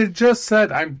mean, and he could have just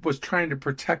said, "I was trying to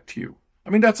protect you." I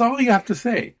mean, that's all you have to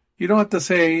say. You don't have to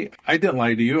say, I didn't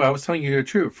lie to you. I was telling you the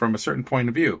truth from a certain point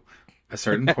of view. A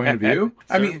certain point of view?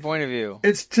 Point of view.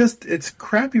 It's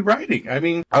crappy writing. I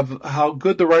mean, of how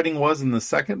good the writing was in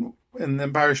the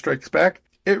Empire Strikes Back,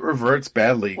 it reverts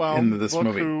badly into this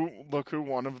movie. Look who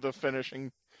one of the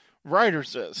finishing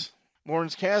writers is.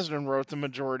 Lawrence Kasdan wrote the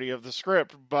majority of the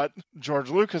script, but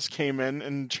George Lucas came in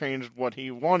and changed what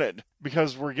he wanted,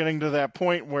 because we're getting to that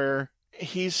point where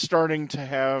he's starting to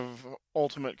have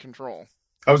ultimate control.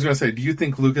 I was going to say, do you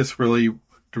think Lucas really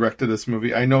directed this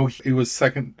movie. I know he was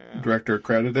second director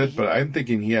credited, but I'm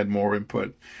thinking he had more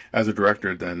input as a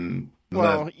director than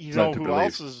Well, led you know to who believe.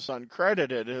 else is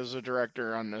uncredited as a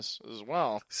director on this as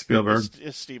well? Spielberg.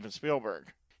 Is Steven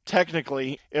Spielberg.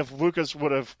 Technically, if Lucas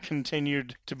would have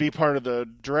continued to be part of the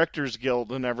Directors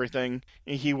Guild and everything,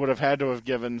 he would have had to have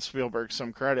given Spielberg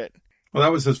some credit. Well,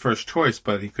 that was his first choice,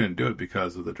 but he couldn't do it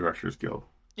because of the Directors Guild.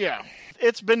 Yeah.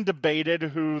 It's been debated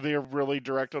who they really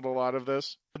directed a lot of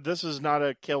this. This is not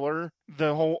a killer.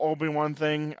 The whole Obi-Wan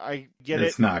thing, I get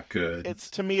It's not good.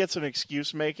 To me, it's an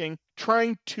excuse making,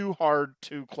 trying too hard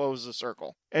to close the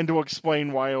circle and to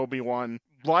explain why Obi-Wan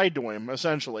lied to him,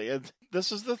 essentially.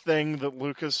 This is the thing that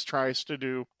Lucas tries to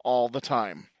do all the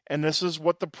time. And this is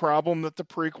what the problem that the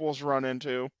prequels run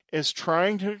into, is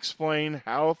trying to explain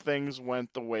how things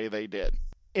went the way they did.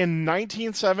 In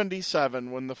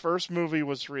 1977, when the first movie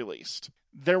was released,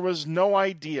 there was no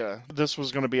idea this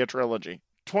was going to be a trilogy.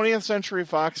 20th Century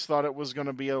Fox thought it was going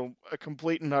to be a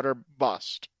complete and utter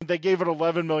bust. They gave it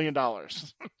 $11 million.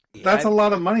 That's a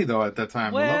lot of money, though, at that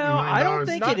time. Well, $11 million. I don't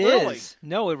think Not it really. is.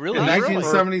 No, it really In isn't.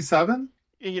 1977?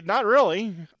 Not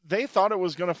really. They thought it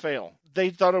was going to fail. They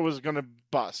thought it was going to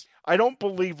bust. I don't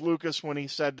believe Lucas when he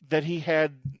said that he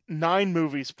had 9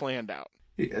 movies planned out.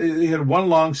 He had one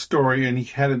long story, and he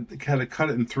had to cut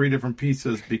it in 3 different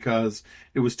pieces because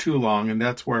it was too long, and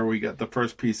that's where we got the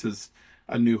first pieces,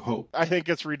 A New Hope. I think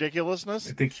it's ridiculousness.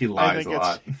 I think he lies a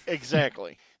lot.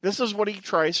 Exactly. This is what he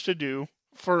tries to do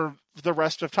for the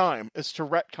rest of time, is to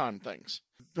retcon things.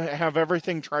 Have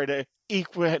everything try to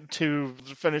to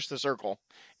finish the circle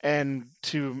and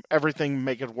to everything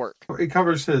make it work. It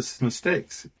covers his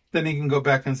mistakes. Then he can go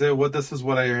back and say, well, this is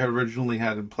what I had originally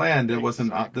had planned. It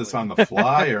wasn't this on the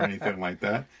fly or anything like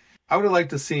that. I would have liked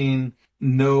to seen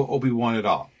no Obi-Wan at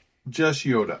all. Just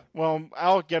Yoda. Well,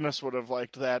 Alec Guinness would have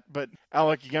liked that, but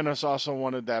Alec Guinness also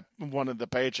wanted the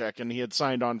paycheck, and he had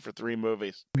signed on for 3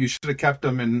 movies. You should have kept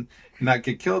him and not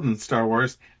get killed in Star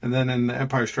Wars, and then in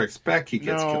Empire Strikes Back he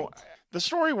gets killed. The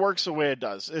story works the way it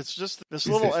does. It's just this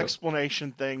You little say so.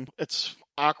 explanation thing. It's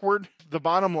awkward. The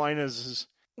bottom line is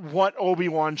what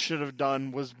Obi-Wan should have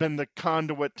done was been the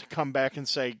conduit to come back and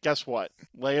say, guess what?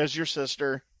 Leia's your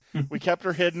sister. We kept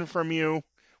her hidden from you.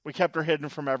 We kept her hidden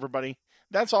from everybody.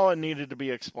 That's all it needed to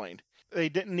be explained. They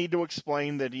didn't need to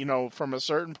explain that, from a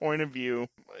certain point of view,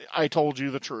 I told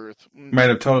you the truth. Might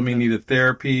have told him he needed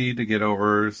therapy to get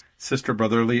over his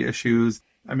sister-brotherly issues.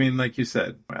 I mean, like you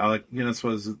said, Alec Guinness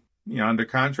was under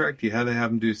contract. You had to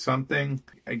have him do something.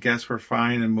 I guess we're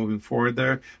fine and moving forward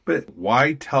there. But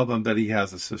why tell them that he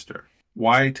has a sister?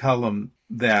 Why tell them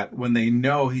that when they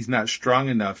know he's not strong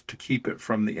enough to keep it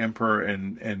from the Emperor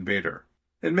and Vader?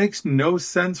 It makes no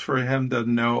sense for him to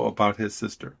know about his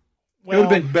sister. It would have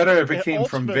been better if it came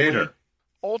from Vader.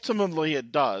 Ultimately,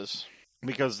 it does,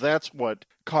 because that's what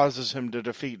causes him to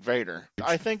defeat Vader.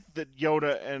 I think that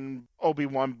Yoda and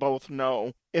Obi-Wan both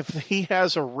know if he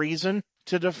has a reason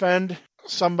to defend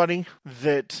somebody,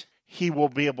 that he will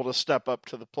be able to step up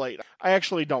to the plate. I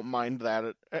actually don't mind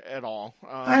that at all.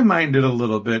 I mind it a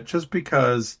little bit, just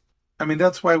because... I mean,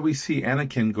 that's why we see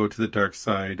Anakin go to the dark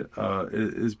side,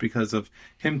 is because of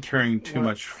him caring too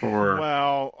much for...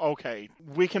 Well, okay.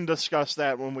 We can discuss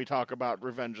that when we talk about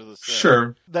Revenge of the Sith.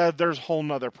 Sure. There's whole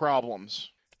nother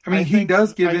problems. I mean, he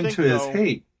does give into his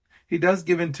hate. He does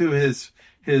give into his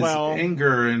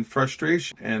anger and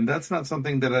frustration, and that's not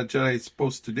something that a Jedi is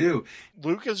supposed to do.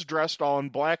 Luke is dressed all in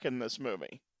black in this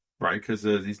movie. Right, because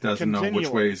he doesn't know which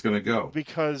way he's going to go.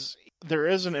 Because there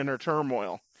is an inner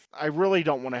turmoil. I really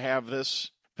don't want to have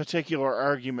this particular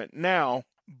argument now,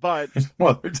 but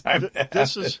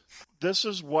this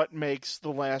is what makes The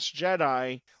Last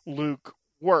Jedi Luke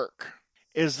work,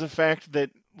 is the fact that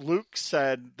Luke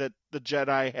said that the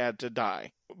Jedi had to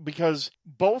die, because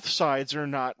both sides are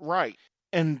not right,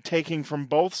 and taking from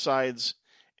both sides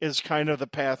is kind of the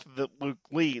path that Luke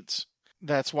leads.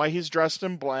 That's why he's dressed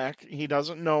in black. He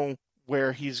doesn't know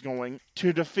where he's going.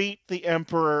 To defeat the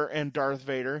Emperor and Darth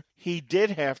Vader, he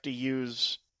did have to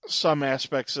use some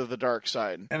aspects of the dark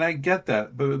side. And I get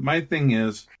that, but my thing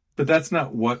is, but that's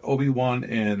not what Obi-Wan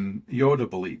and Yoda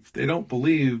believe. They don't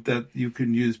believe that you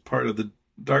can use part of the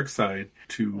dark side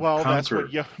to conquer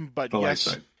the light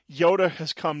side. Yoda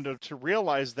has come to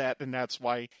realize that, and that's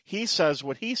why he says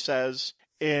what he says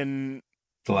in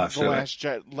The Last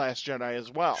Jedi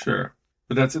as well. Sure.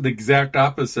 But that's the exact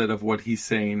opposite of what he's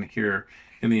saying here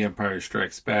in The Empire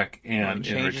Strikes Back and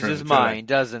in Return of the Jedi. Changes his mind,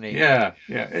 doesn't he? Yeah.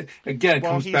 It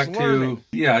comes back learning.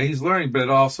 he's learning, but it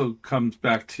also comes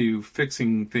back to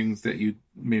fixing things that you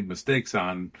made mistakes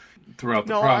on throughout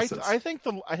the process. I think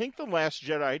the Last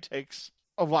Jedi takes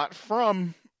a lot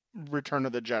from Return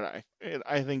of the Jedi.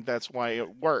 I think that's why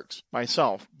it works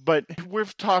myself. But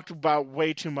we've talked about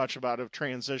way too much about a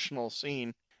transitional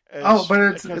scene.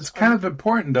 But it's kind of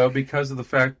important though because of the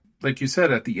fact, like you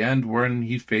said, at the end when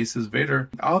he faces Vader,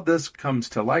 all this comes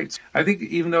to light. I think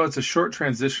even though it's a short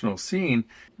transitional scene,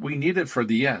 we need it for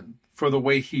the end, for the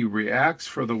way he reacts,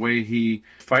 for the way he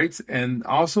fights, and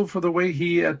also for the way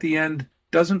he at the end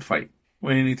doesn't fight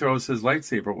when he throws his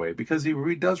lightsaber away, because he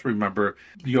does remember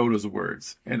Yoda's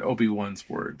words and Obi-Wan's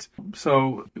words.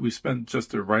 So we spent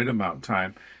just the right amount of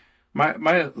time.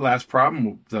 My last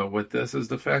problem, though, with this is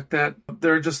the fact that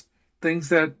there are just things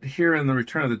that here in The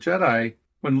Return of the Jedi,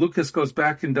 when Lucas goes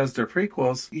back and does their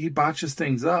prequels, he botches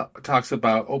things up. Talks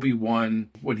about Obi-Wan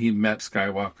when he met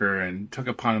Skywalker and took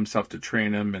upon himself to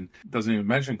train him, and doesn't even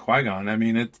mention Qui-Gon. I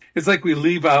mean, it's like we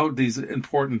leave out these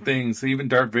important things. Even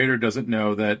Darth Vader doesn't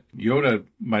know that Yoda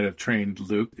might have trained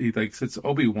Luke. He thinks it's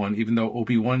Obi-Wan, even though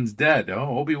Obi-Wan's dead.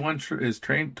 Oh, Obi-Wan is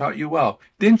trained, taught you well.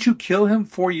 Didn't you kill him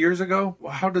 4 years ago?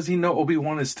 How does he know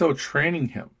Obi-Wan is still training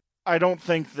him? I don't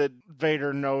think that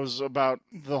Vader knows about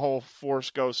the whole Force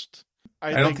Ghost.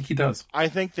 I don't think he does. I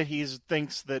think that he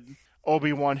thinks that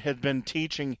Obi-Wan had been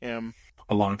teaching him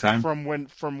a long time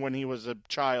from when he was a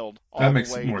child. That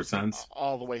makes more sense.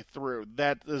 All the way through.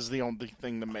 That is the only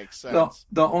thing that makes sense.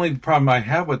 The only problem I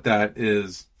have with that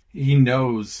is he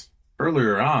knows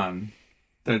earlier on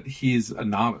that he's a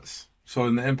novice. So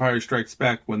in The Empire Strikes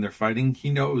Back, when they're fighting,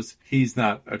 he knows he's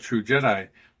not a true Jedi,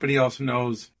 but he also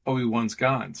knows Obi-Wan's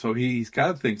gone. So he's got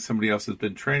to think somebody else has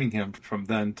been training him from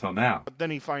then till now. But then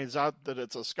he finds out that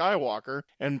it's a Skywalker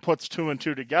and puts two and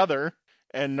two together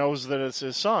and knows that it's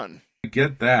his son. I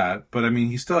get that, but I mean,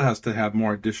 he still has to have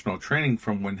more additional training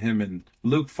from when him and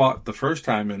Luke fought the first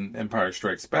time in Empire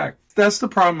Strikes Back. That's the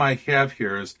problem I have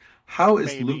here is how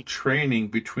is Luke training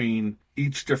between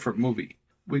each different movie?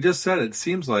 We just said it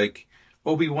seems like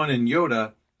Obi-Wan and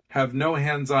Yoda have no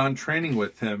hands-on training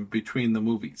with him between the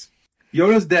movies.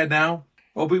 Yoda's dead now.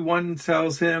 Obi-Wan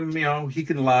tells him, he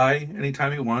can lie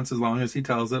anytime he wants as long as he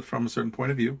tells it from a certain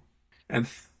point of view. And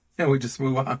we just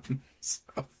move on. So,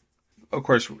 of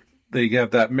course, they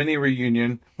have that mini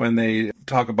reunion when they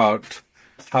talk about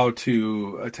how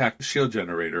to attack the shield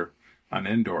generator on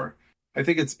Endor. I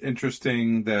think it's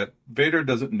interesting that Vader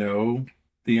doesn't know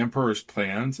the Emperor's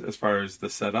plans as far as the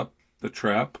setup, the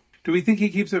trap. Do we think he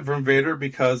keeps it from Vader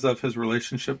because of his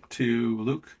relationship to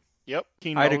Luke? Yep.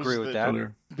 I'd agree with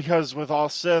that. Because with all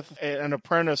Sith, an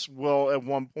apprentice will at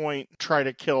one point try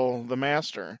to kill the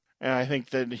master. And I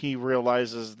think that he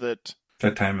realizes that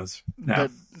that time is now.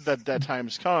 That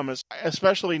time's come,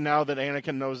 especially now that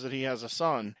Anakin knows that he has a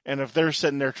son. And if they're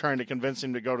sitting there trying to convince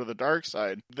him to go to the dark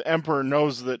side, the Emperor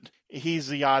knows that he's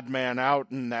the odd man out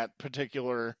in that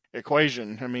particular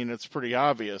equation. I mean, it's pretty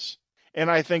obvious. And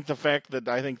I think the fact that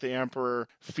I think the Emperor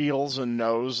feels and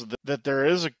knows that there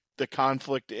is the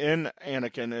conflict in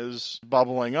Anakin is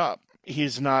bubbling up.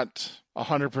 He's not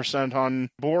 100% on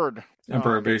board.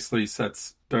 Emperor basically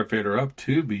sets Darth Vader up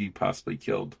to be possibly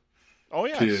killed. Oh,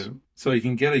 yes. So he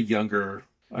can get a younger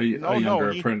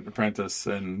apprentice.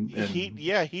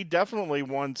 He definitely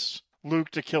wants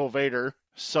Luke to kill Vader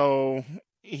so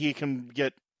he can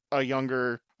get a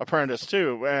younger apprentice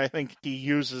too. And I think he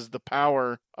uses the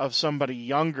power of somebody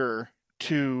younger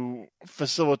to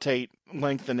facilitate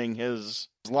lengthening his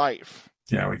life.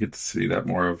 Yeah, we get to see that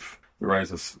more of the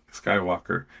rise of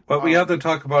Skywalker. But we have to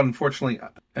talk about, unfortunately,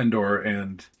 Endor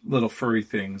and little furry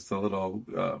things, the little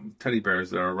teddy bears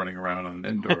that are running around on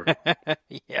Endor.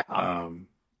 Yeah.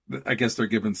 I guess they're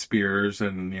given spears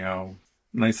and,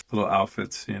 nice little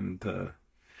outfits. And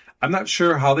I'm not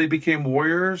sure how they became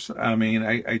warriors. I mean,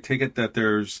 I take it that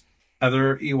there's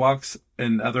other Ewoks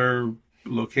in other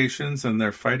locations and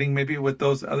they're fighting maybe with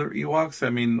those other Ewoks. I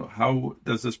mean, how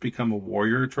does this become a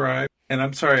warrior tribe? And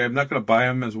I'm sorry, I'm not going to buy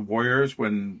them as warriors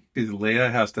when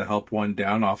Leia has to help one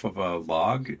down off of a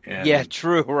log. And yeah,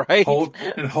 true, right? Hold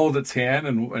its hand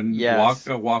and yes.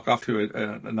 walk off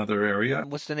to another area.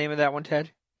 What's the name of that one, Ted?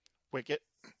 Wicket.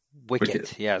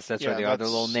 Yes, that's right. They are their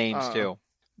little names too.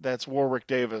 That's Warwick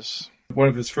Davis. One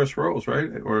of his first roles, right?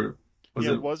 Or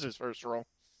it was his first role.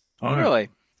 Oh, really?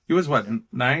 He was what,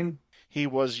 9? He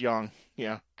was young.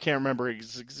 Yeah, can't remember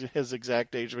his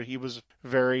exact age, but he was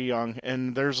very young.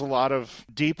 And there's a lot of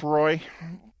Deep Roy.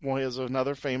 Well, he is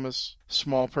another famous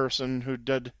small person who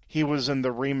he was in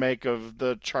the remake of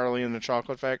the Charlie and the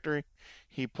Chocolate Factory.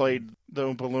 He played the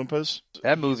Oompa Loompas.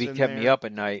 That movie kept me up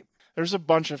at night. There's a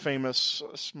bunch of famous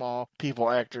small people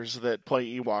actors that play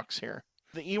Ewoks here.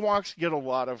 The Ewoks get a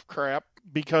lot of crap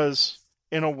because,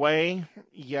 in a way,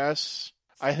 yes,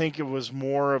 I think it was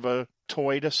more of a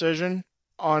toy decision.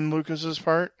 on Lucas's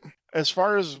part. As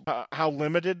far as how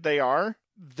limited they are,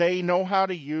 they know how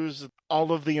to use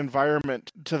all of the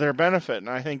environment to their benefit, and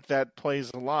I think that plays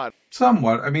a lot.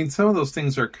 Somewhat. I mean, some of those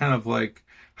things are kind of like,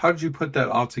 how did you put that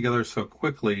all together so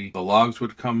quickly? The logs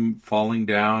would come falling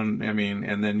down. I mean,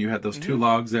 and then you had those two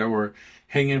logs that were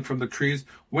hanging from the trees.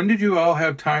 When did you all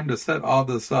have time to set all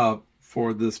this up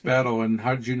for this battle, and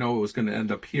how did you know it was going to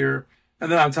end up here?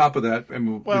 And then on top of that, I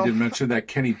mean, we did mention that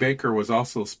Kenny Baker was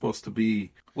also supposed to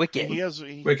be Wicket.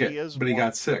 Wicket, but he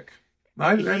got sick.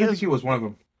 I didn't think he was one of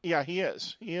them. Yeah, he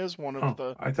is. He is one of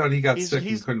the... I thought he got sick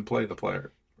and couldn't play the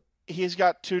player. He's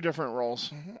got two different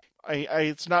roles.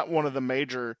 It's not one of the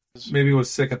major... Maybe he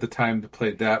was sick at the time to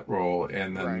play that role,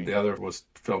 and then the other was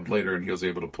filmed later and he was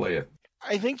able to play it.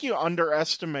 I think you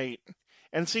underestimate...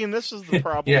 And seeing this is the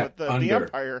problem with the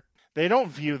Empire. They don't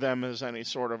view them as any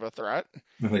sort of a threat.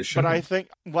 No, they shouldn't. But I think,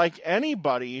 like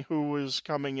anybody who is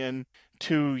coming in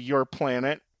to your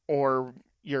planet or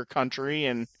your country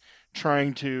and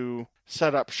trying to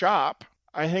set up shop,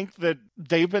 I think that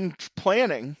they've been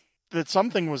planning that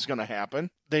something was going to happen.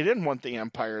 They didn't want the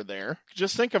Empire there.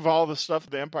 Just think of all the stuff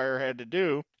the Empire had to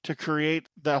do to create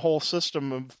that whole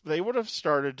system. They would have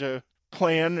started to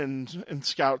plan and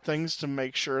scout things to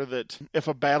make sure that if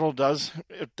a battle does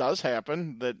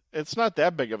happen, that it's not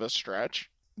that big of a stretch.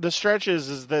 The stretch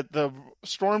is that the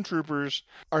stormtroopers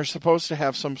are supposed to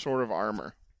have some sort of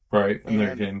armor. Right, and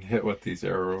they're getting hit with these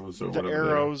arrows or whatever. The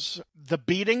arrows, the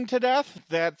beating to death,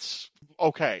 that's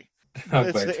okay.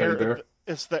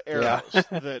 It's the arrows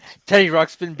that Teddy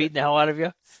Ruxpin beating the hell out of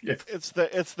you. Yeah. It's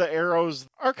the arrows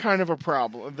are kind of a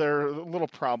problem. They're a little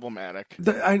problematic.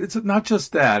 It's not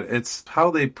just that; it's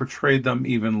how they portrayed them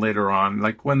even later on.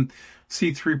 Like when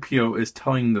C-3PO is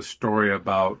telling the story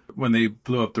about when they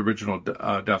blew up the original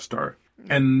Death Star,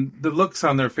 and the looks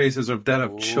on their faces are that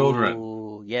of children.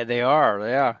 Yeah, they are.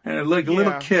 Yeah, and like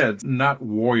little kids, not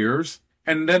warriors.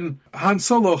 And then Han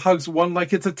Solo hugs one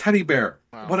like it's a teddy bear.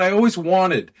 Wow. What I always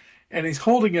wanted. And he's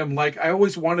holding him like I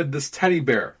always wanted this teddy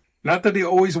bear. Not that he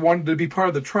always wanted to be part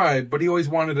of the tribe, but he always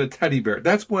wanted a teddy bear.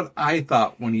 That's what I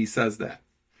thought when he says that.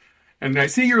 And I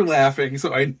see you're laughing,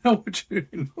 so I know what you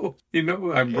know. You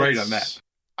know I'm right on that.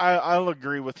 I'll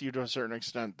agree with you to a certain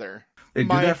extent there. They do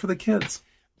that for the kids.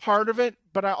 Part of it,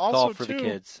 but I also all for the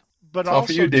kids. But it's all also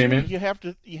for you, Damien. You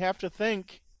have to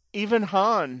think even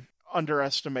Han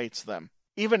underestimates them.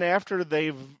 Even after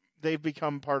they've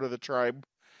become part of the tribe,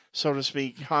 so to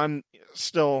speak, Han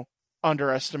still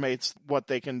underestimates what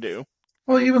they can do.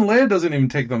 Well, even Leia doesn't even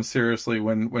take them seriously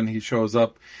when he shows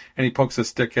up and he pokes a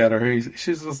stick at her.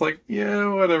 She's just like, yeah,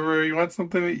 whatever. You want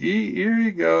something to eat? Here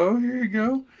you go. Here you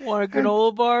go. Want a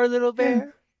granola bar, little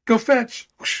bear? Go fetch.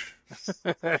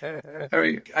 I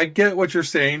mean, I get what you're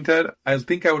saying, Ted. I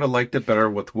think I would have liked it better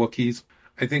with Wookiees.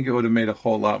 I think it would have made a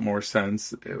whole lot more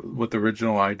sense with the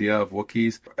original idea of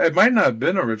Wookiees. It might not have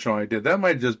been an original idea. That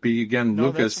might just be, again,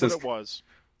 Lucas. That's what it was.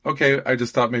 Okay, I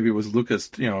just thought maybe it was Lucas,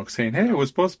 saying, hey, it was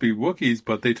supposed to be Wookiees,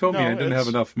 but they told me I didn't have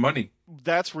enough money.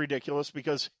 That's ridiculous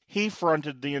because he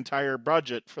fronted the entire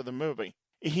budget for the movie.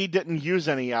 He didn't use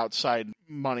any outside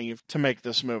money to make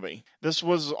this movie. This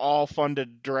was all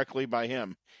funded directly by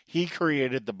him. He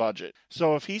created the budget.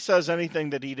 So if he says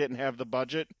anything that he didn't have the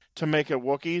budget to make it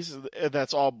Wookiees,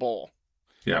 that's all bull.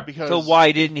 Yeah. So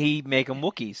why didn't he make them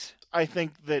Wookiees? I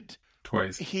think that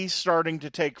twice he's starting to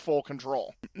take full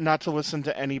control, not to listen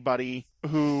to anybody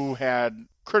who had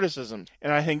criticism.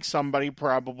 And I think somebody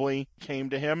probably came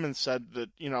to him and said that,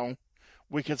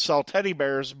 we could sell teddy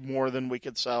bears more than we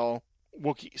could sell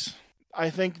Wookiees. I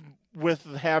think with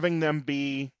having them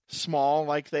be small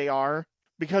like they are,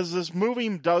 because this movie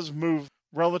does move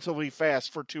relatively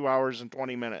fast for 2 hours and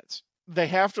 20 minutes. They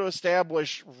have to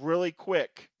establish really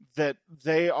quick that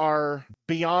they are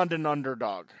beyond an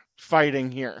underdog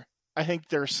fighting here. I think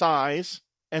their size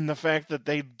and the fact that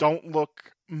they don't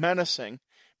look menacing.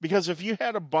 Because if you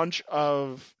had a bunch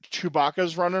of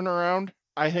Chewbacca's running around,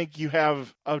 I think you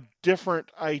have a different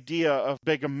idea of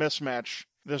big a mismatch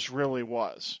this really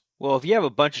was. Well, if you have a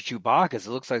bunch of Chewbaccas,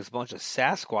 it looks like it's a bunch of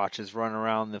Sasquatches running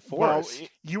around the forest. Well,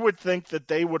 you would think that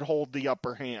they would hold the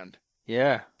upper hand.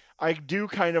 Yeah. I do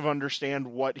kind of understand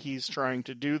what he's trying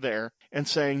to do there and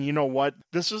saying, you know what,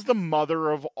 this is the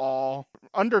mother of all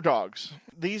underdogs.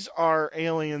 These are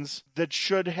aliens that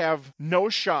should have no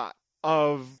shot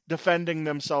of defending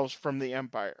themselves from the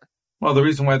Empire. Well, the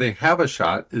reason why they have a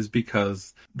shot is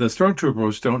because the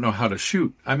stormtroopers don't know how to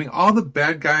shoot. I mean, all the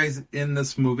bad guys in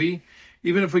this movie,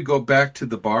 even if we go back to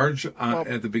the barge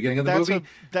at the beginning of the movie.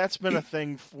 That's been a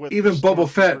thing with... Even Boba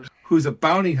Fett, who's a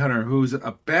bounty hunter, who's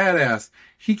a badass,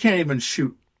 he can't even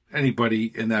shoot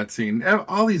anybody in that scene.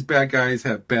 All these bad guys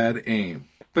have bad aim.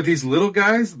 But these little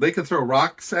guys, they can throw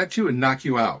rocks at you and knock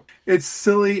you out. It's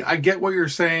silly. I get what you're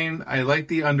saying. I like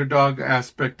the underdog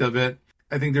aspect of it.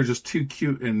 I think they're just too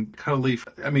cute and cuddly.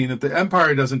 I mean, if the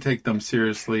Empire doesn't take them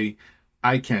seriously,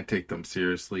 I can't take them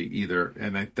seriously either.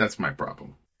 And that's my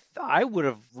problem. I would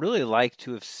have really liked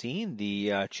to have seen the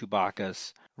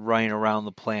Chewbacca's running around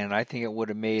the planet. I think it would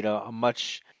have made a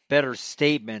much better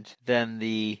statement than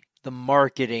the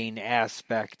marketing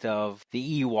aspect of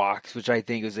the Ewoks, which I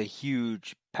think is a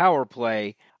huge power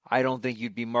play. I don't think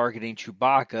you'd be marketing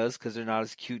Chewbacca's because they're not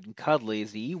as cute and cuddly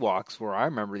as the Ewoks were. I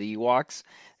remember the Ewoks.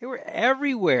 They were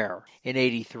everywhere in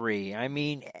 83. I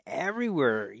mean,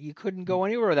 everywhere. You couldn't go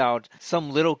anywhere without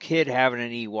some little kid having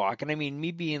an Ewok. And I mean,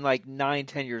 me being like 9,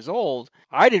 10 years old,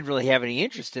 I didn't really have any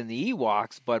interest in the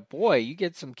Ewoks. But boy, you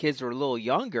get some kids who are a little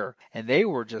younger, and they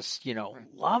were just,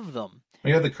 love them. We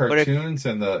had the cartoons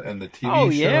and the TV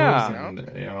shows. Yeah.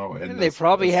 And they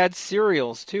probably had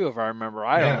cereals too, if I remember.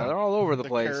 I don't know. They're all over the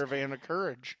place. Caravan of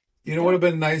Courage. You know what would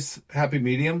have been a nice happy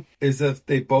medium is if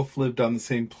they both lived on the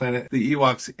same planet. The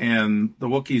Ewoks and the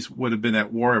Wookiees would have been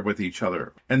at war with each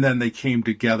other, and then they came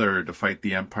together to fight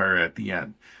the Empire at the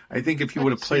end. I think if you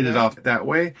would have played it off that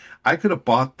way, I could have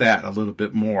bought that a little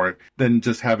bit more than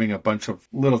just having a bunch of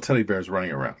little teddy bears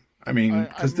running around. I mean,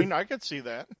 I could see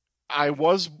that. I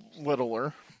was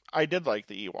littler. I did like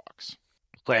the Ewoks.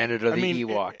 Planet of the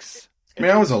Ewoks.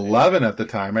 I was 11 at the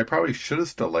time. I probably should have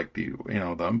still liked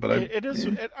them, but it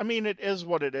is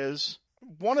what it is.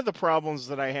 One of the problems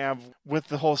that I have with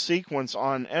the whole sequence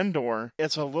on Endor,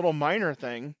 it's a little minor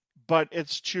thing, but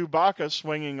it's Chewbacca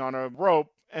swinging on a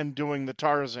rope and doing the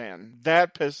Tarzan.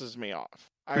 That pisses me off.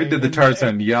 If he did the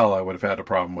Tarzan yell, I would have had a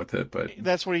problem with it, but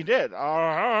that's what he did.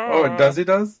 Oh, he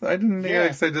does? I didn't. Yeah,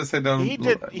 I just said no. He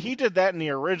did that in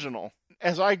the original.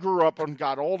 As I grew up and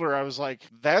got older, I was like,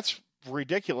 that's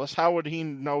ridiculous. How would he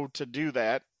know to do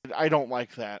that? I don't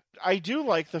like that. I do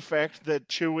like the fact that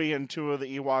Chewie and 2 of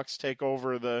the Ewoks take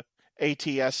over the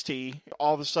AT-ST.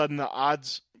 All of a sudden, the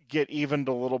odds get evened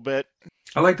a little bit.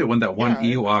 I liked it when that one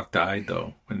Ewok died,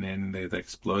 though. When then the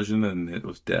explosion and it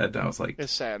was dead. I was like,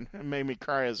 it's sad. It made me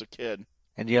cry as a kid.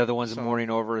 And the other one's mourning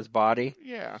over his body.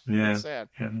 Yeah. It's sad.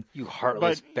 Yeah. You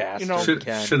heartless bastard.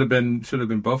 Should have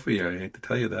been both of you. I hate to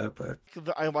tell you that, but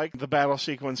I like the battle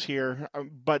sequence here.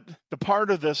 But the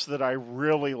part of this that I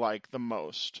really like the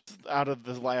most out of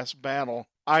the last battle,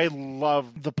 I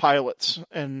love the pilots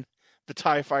and the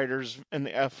TIE fighters and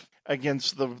the F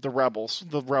against the rebels,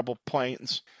 the rebel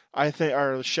planes. Are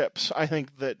the ships. I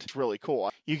think that's really cool.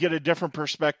 You get a different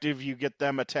perspective. You get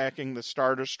them attacking the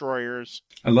Star Destroyers.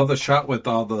 I love the shot with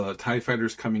all the TIE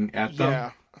fighters coming at them.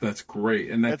 Yeah. That's great.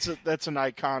 And that's an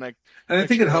iconic. And I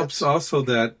think it helps also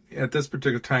that at this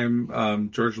particular time,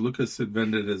 George Lucas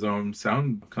invented his own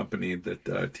sound company, that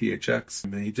THX.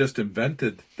 And he just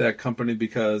invented that company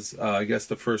because I guess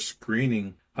the first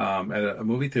screening at a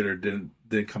movie theater didn't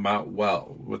come out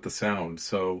well with the sound,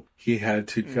 so he had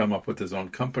to come up with his own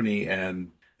company,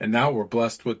 and now we're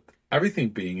blessed with everything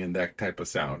being in that type of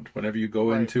sound. Whenever you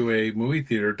go into a movie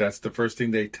theater, that's the first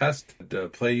thing they test to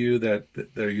play you, that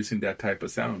they're using that type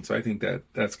of sound. So I think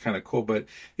that's kind of cool. But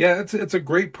yeah, it's a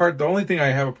great part. The only thing I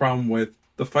have a problem with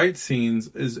the fight scenes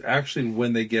is actually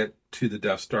when they get to the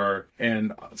Death Star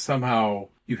and somehow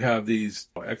you have these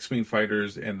X-Wing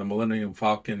fighters and the Millennium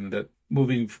Falcon that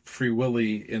moving free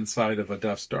willy inside of a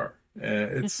Death Star.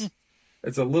 It's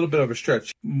a little bit of a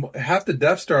stretch. Half the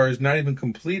Death Star is not even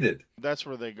completed. That's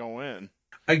where they go in.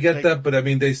 I get that, but I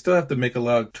mean, they still have to make a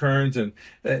lot of turns and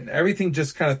everything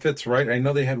just kind of fits right. I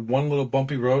know they had one little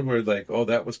bumpy road where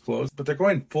that was closed, but they're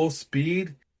going full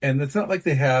speed. And it's not like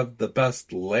they have the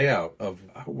best layout of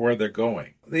where they're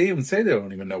going. They even say they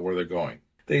don't even know where they're going.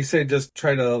 They say just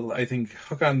try to, I think,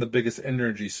 hook on the biggest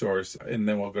energy source and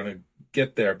then we're going to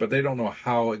get there. But they don't know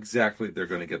how exactly they're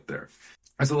going to get there.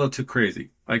 That's a little too crazy.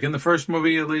 Like in the first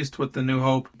movie, at least with The New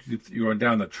Hope, you're going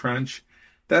down the trench.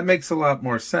 That makes a lot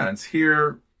more sense.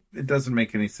 Here, it doesn't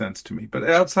make any sense to me. But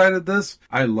outside of this,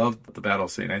 I love the battle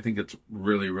scene. I think it's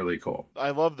really, really cool.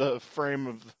 I love the frame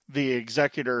of the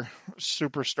Executor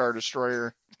Superstar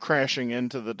Destroyer crashing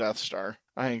into the Death Star.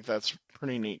 I think that's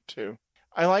pretty neat, too.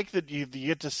 I like that you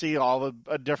get to see all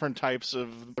the different types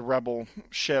of the Rebel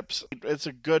ships. It's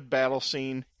a good battle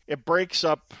scene. It breaks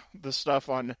up the stuff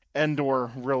on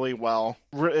Endor really well.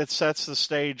 It sets the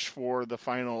stage for the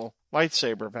final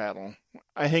lightsaber battle.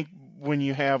 I think when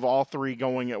you have all three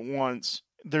going at once,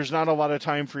 there's not a lot of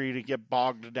time for you to get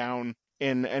bogged down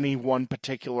in any one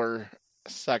particular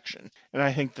section. And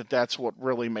I think that that's what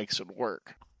really makes it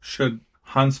work. Should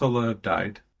Han Solo have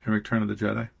died in Return of the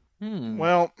Jedi?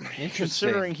 Well, Interesting.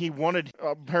 considering he wanted,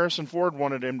 Harrison Ford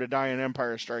wanted him to die in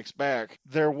Empire Strikes Back,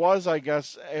 there was, I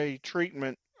guess, a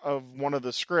treatment of one of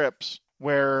the scripts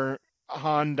where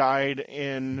Han died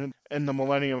in the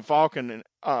Millennium Falcon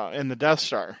in the Death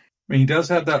Star. I mean, he does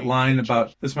have that line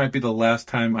about, this might be the last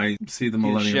time I see the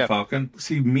Millennium ship. Falcon.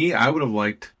 See, me, I would have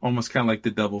liked almost kind of like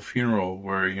the double funeral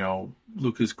where,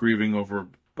 Luke is grieving over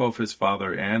both his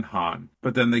father and Han,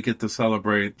 but then they get to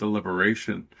celebrate the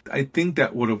liberation. I think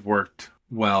that would have worked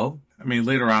well. I mean,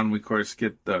 later on, we, of course,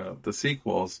 get the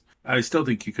sequels. I still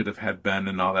think you could have had Ben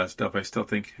and all that stuff. I still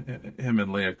think him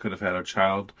and Leia could have had a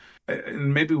child.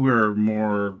 And maybe we're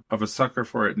more of a sucker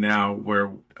for it now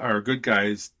where our good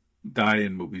guys die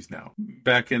in movies now.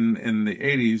 Back in the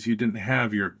 80s, you didn't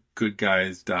have your good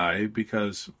guys die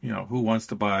because, who wants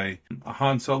to buy a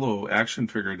Han Solo action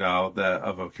figure doll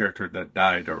of a character that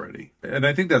died already? And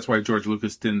I think that's why George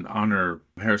Lucas didn't honor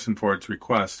Harrison Ford's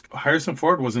request. Harrison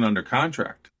Ford wasn't under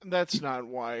contract. That's not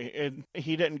why.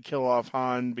 He didn't kill off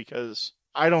Han because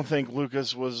I don't think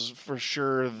Lucas was for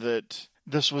sure that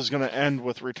this was going to end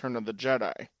with Return of the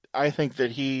Jedi. I think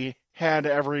that he had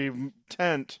every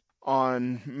intent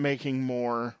on making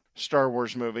more Star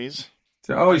Wars movies.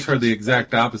 So I always heard the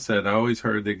exact opposite. I always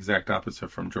heard the exact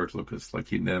opposite from George Lucas. Like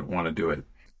he didn't want to do it.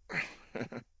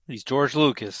 He's George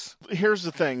Lucas. Here's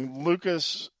the thing.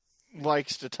 Lucas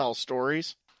likes to tell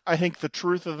stories. I think the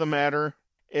truth of the matter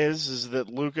is that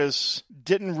Lucas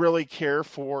didn't really care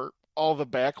for all the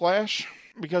backlash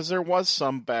because there was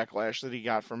some backlash that he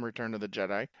got from Return of the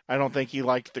Jedi. I don't think he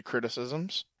liked the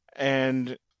criticisms.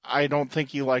 And I don't think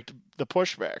he liked the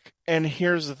pushback. And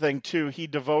here's the thing, too. He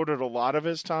devoted a lot of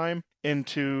his time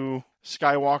into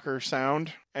Skywalker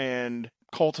Sound and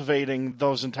cultivating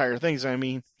those entire things. I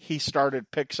mean, he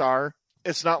started Pixar.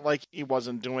 It's not like he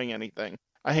wasn't doing anything.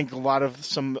 I think a lot of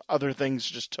some other things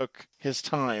just took his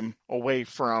time away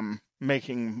from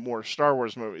making more Star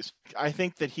Wars movies. I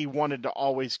think that he wanted to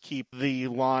always keep the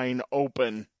line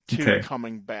open to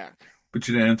coming back. But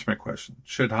you didn't answer my question.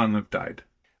 Should Han have died?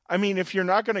 I mean, if you're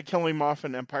not going to kill him off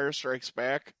in Empire Strikes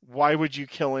Back, why would you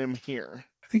kill him here?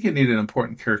 I think you need an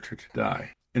important character to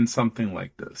die in something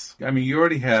like this. I mean, you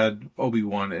already had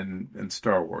Obi-Wan in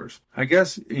Star Wars. I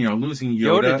guess, losing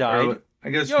Yoda died. I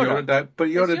guess Yoda died, but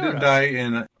Yoda didn't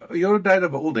die Yoda died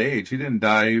of old age. He didn't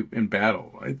die in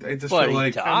battle. I just feel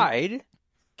like... But he died.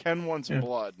 Ken wants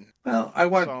blood. Well, I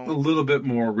want a little bit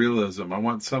more realism. I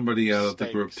want somebody out of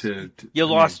the group to you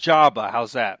lost Jabba.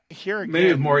 How's that? Here again, maybe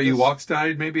if more Ewoks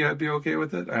died, maybe I'd be okay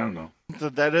with it. I don't know.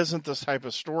 That isn't the type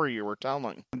of story you were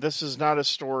telling. This is not a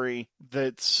story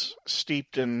that's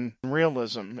steeped in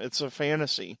realism. It's a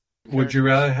fantasy. Would you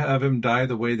rather have him die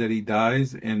the way that he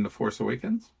dies in The Force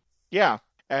Awakens? Yeah,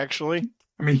 actually.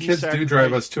 I mean, kids do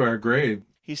drive us to our grave.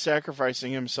 He's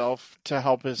sacrificing himself to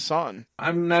help his son.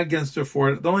 I'm not against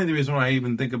Ford. The only reason why I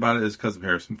even think about it is because of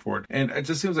Harrison Ford. And it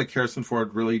just seems like Harrison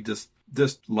Ford really just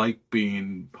disliked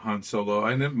being Han Solo.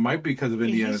 And it might be because of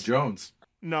Indiana Jones.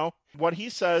 No. What he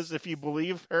says, if you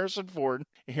believe Harrison Ford,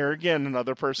 here again,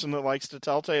 another person that likes to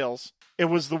tell tales, it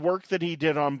was the work that he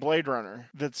did on Blade Runner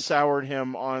that soured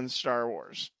him on Star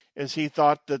Wars. Is he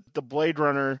thought that the Blade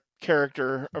Runner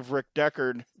character of Rick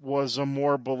Deckard was a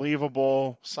more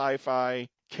believable sci-fi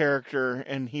character,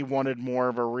 and he wanted more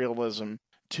of a realism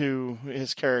to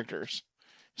his characters.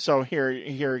 So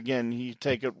here again, you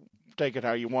take it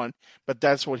how you want, but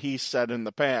that's what he said in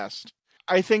the past.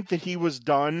 I think that he was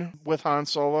done with Han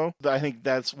Solo. I think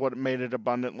that's what made it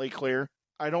abundantly clear.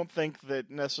 I don't think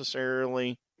that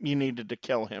necessarily you needed to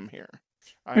kill him here.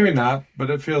 Maybe not,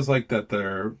 but it feels like that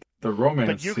the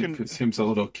romance seems a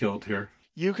little killed here.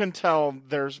 You can tell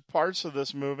there's parts of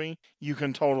this movie, you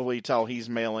can totally tell he's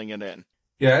mailing it in.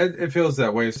 Yeah, it feels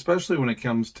that way, especially when it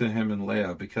comes to him and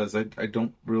Leia, because I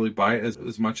don't really buy it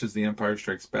as much as The Empire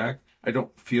Strikes Back. I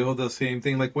don't feel the same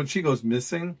thing. Like, when she goes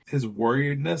missing, his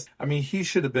worriedness, I mean, he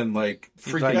should have been,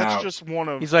 freaking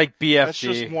out. He's like BFG. That's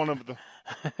just one of the...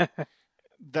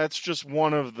 That's just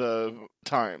one of the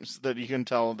times that you can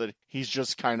tell that he's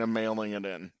just kind of mailing it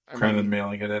in.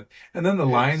 Mailing it in. And then the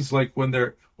lines, like, when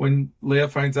Leia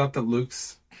finds out that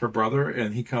Luke's her brother,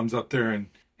 and he comes up there and,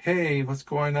 hey, what's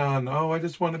going on? Oh, I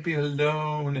just want to be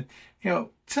alone.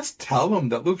 Just tell him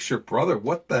that Luke's your brother.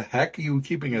 What the heck are you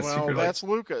keeping a secret? Well, that's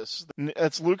Lucas.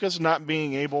 That's Lucas not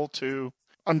being able to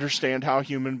understand how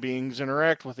human beings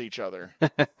interact with each other.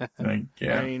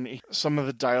 Yeah. I mean, some of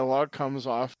the dialogue comes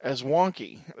off as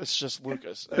wonky. It's just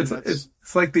Lucas.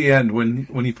 It's like the end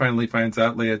when he finally finds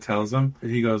out. Leia tells him.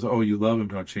 He goes, "Oh, you love him,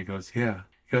 don't you?" He goes, "Yeah."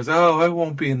 He goes, "Oh, I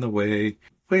won't be in the way."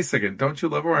 Wait a second, don't you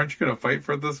love her? Aren't you going to fight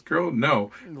for this girl?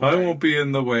 No, right. I won't be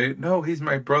in the way. No, he's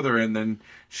my brother. And then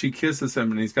she kisses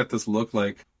him, and he's got this look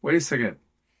like, wait a second,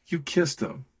 you kissed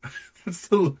him. That's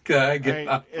the look I get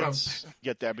from.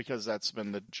 Get that because that's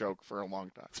been the joke for a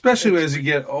long time. Especially as you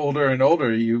get older and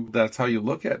older, that's how you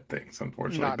look at things,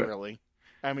 unfortunately. Not really.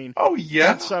 I mean, oh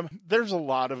yeah, there's a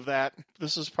lot of that.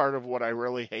 This is part of what I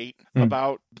really hate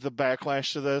about the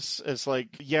backlash to this. It's like,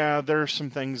 yeah, there are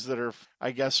some things that are,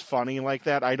 I guess, funny like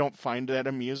that. I don't find that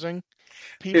amusing.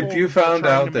 If you found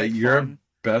out that your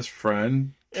best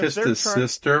friend kissed his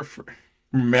sister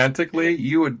romantically,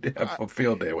 you would have a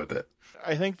field day with it.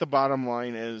 I think the bottom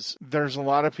line is there's a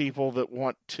lot of people that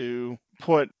want to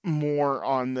put more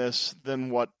on this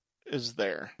than what is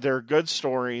there. They're good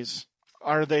stories.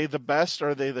 Are they the best?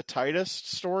 Are they the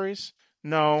tightest stories?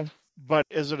 No. But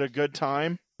is it a good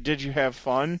time? Did you have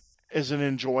fun? Is it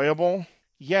enjoyable?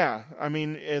 Yeah. I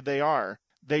mean, they are.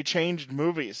 They changed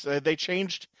movies. They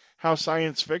changed how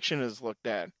science fiction is looked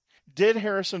at. Did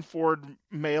Harrison Ford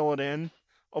mail it in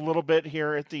a little bit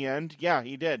here at the end? Yeah,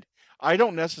 he did. I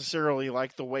don't necessarily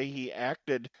like the way he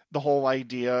acted, the whole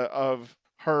idea of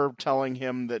her telling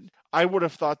him that. I would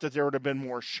have thought that there would have been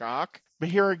more shock. But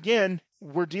here again,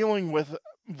 we're dealing with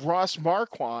Ross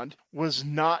Marquand was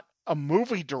not a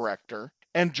movie director,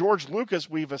 and George Lucas,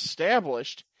 we've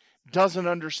established, doesn't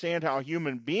understand how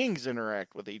human beings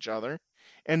interact with each other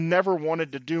and never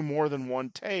wanted to do more than one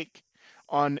take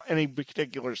on any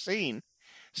particular scene.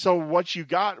 So what you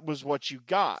got was what you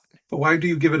got. But why do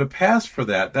you give it a pass for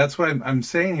that? That's what I'm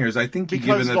saying here is I think you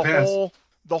give it a pass.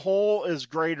 The whole is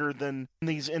greater than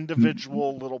these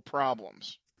individual little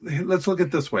problems. Let's look at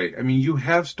it this way. I mean, you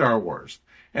have Star Wars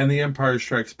and The Empire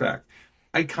Strikes Back.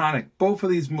 Iconic. Both of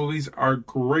these movies are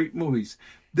great movies.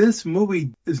 This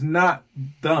movie is not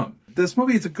dumb. This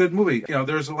movie is a good movie. You know,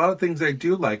 there's a lot of things I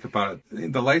do like about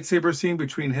it. The lightsaber scene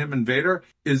between him and Vader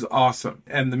is awesome.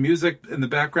 And the music in the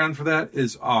background for that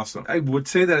is awesome. I would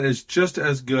say that is just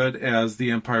as good as The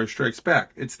Empire Strikes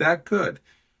Back. It's that good.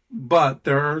 But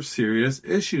there are serious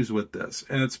issues with this.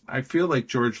 And I feel like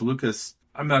George Lucas,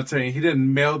 I'm not saying he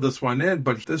didn't mail this one in,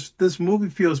 but this movie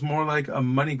feels more like a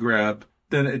money grab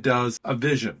than it does a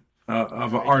vision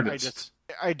of an artist.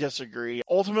 I disagree.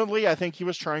 Ultimately, I think he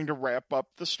was trying to wrap up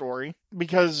the story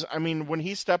because, I mean, when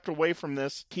he stepped away from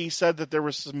this, he said that there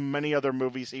was many other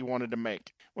movies he wanted to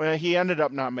make. Well, he ended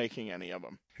up not making any of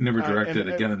them. He never directed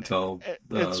again until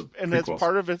the it's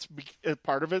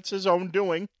part of it's his own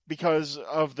doing because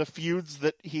of the feuds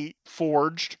that he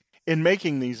forged in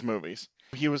making these movies.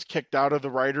 He was kicked out of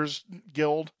the Writers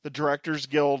Guild, the Directors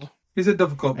Guild. He's a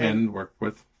difficult man to work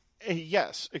with.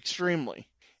 Yes, extremely.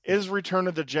 Is Return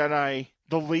of the Jedi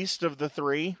the least of the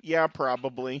three? Yeah,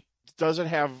 probably. Does it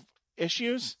have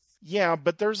issues? Yeah,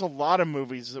 but there's a lot of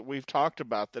movies that we've talked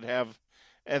about that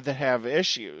have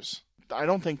issues. I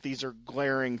don't think these are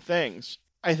glaring things.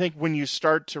 I think when you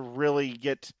start to really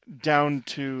get down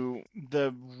to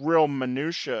the real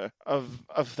minutia of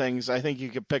things, I think you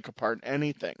could pick apart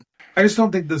anything. I just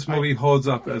don't think this movie holds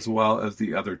up as well as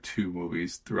the other two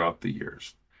movies throughout the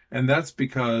years. And that's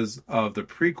because of the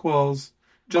prequels,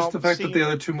 the fact that the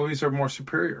other two movies are more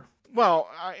superior. Well,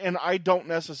 I don't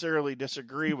necessarily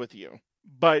disagree with you,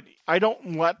 but I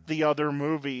don't let the other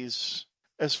movies,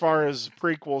 as far as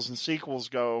prequels and sequels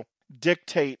go,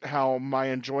 dictate how my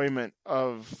enjoyment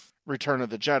of Return of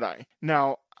the Jedi.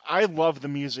 Now, I love the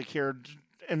music here,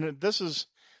 and this is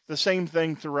the same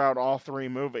thing throughout all three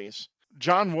movies.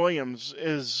 John Williams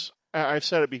is, I've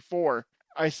said it before,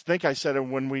 I think I said it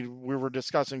when we were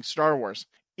discussing Star Wars.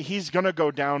 He's going to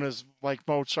go down as like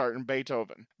Mozart and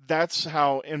Beethoven. That's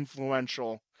how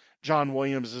influential John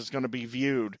Williams is going to be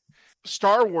viewed.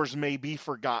 Star Wars may be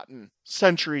forgotten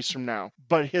centuries from now,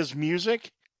 but his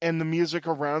music and the music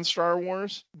around Star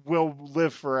Wars will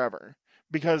live forever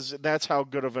because that's how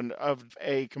good of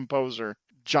a composer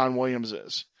John Williams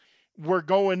is. We're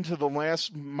going to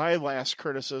my last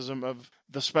criticism of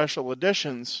the special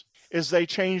editions is they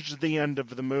changed the end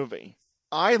of the movie.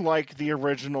 I like the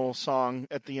original song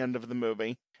at the end of the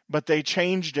movie, but they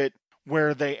changed it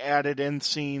where they added in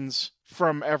scenes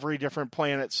from every different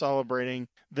planet celebrating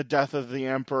the death of the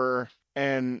Emperor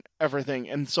and everything,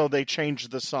 and so they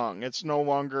changed the song. It's no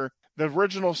longer the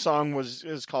original song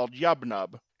is called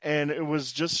Yub-Nub, and it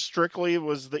was just strictly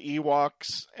the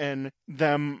Ewoks and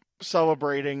them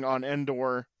celebrating on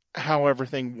Endor how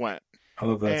everything went. I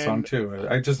love that song too.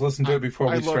 I just listened to it before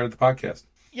we started the podcast.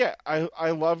 Yeah,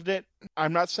 I loved it.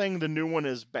 I'm not saying the new one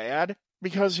is bad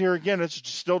because here again it's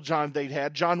still John. They'd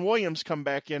had John Williams come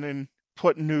back in and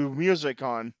put new music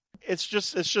on. it's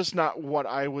just not what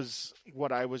I was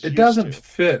It used doesn't to.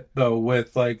 fit though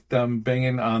with like them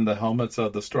banging on the helmets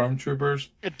of the stormtroopers.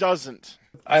 It doesn't.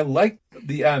 I like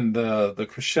the end, the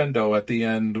crescendo at the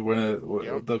end,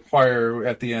 Yep. the choir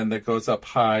at the end that goes up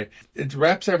high. It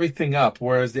wraps everything up,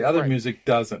 whereas the other Right. music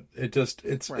doesn't.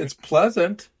 It's Right.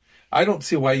 pleasant. I don't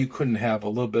see why you couldn't have a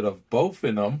little bit of both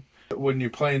in them when you're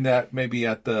playing that maybe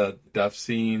at the death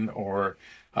scene or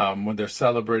when they're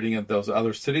celebrating at those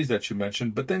other cities that you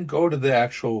mentioned. But then go to the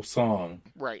actual song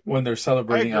Right. when they're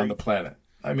celebrating on agree. the planet.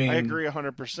 I I mean, agree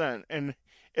 100%. And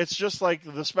it's just like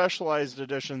the specialized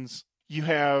editions. You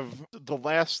have the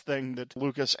last thing that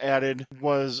Lucas added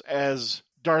was as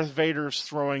Darth Vader's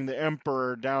throwing the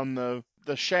Emperor down the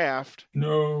shaft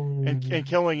no. and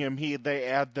killing him, they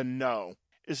add the no.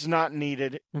 It's not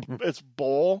needed. It's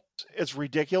bull. It's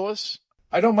ridiculous.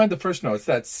 I don't mind the first no. It's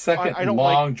that second I don't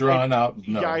long like, drawn out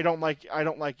no. Yeah, I don't like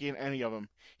any of them.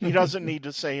 He doesn't need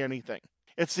to say anything.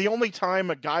 It's the only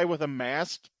time a guy with a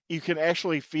mask, you can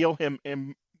actually feel him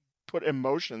put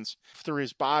emotions through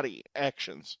his body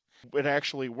actions. It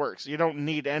actually works. You don't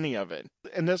need any of it.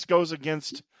 And this goes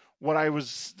against what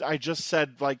I just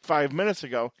said like 5 minutes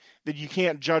ago, that you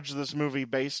can't judge this movie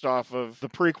based off of the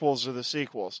prequels or the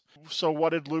sequels. So what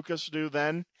did Lucas do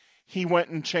then? He went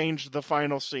and changed the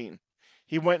final scene.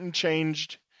 He went and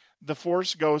changed the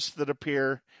Force ghosts that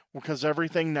appear because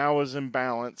everything now is in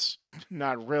balance.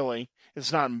 Not really.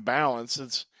 It's not in balance.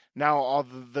 It's now all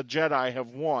the Jedi have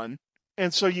won.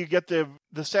 And so you get the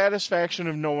satisfaction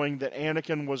of knowing that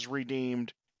Anakin was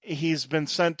redeemed. He's been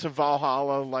sent to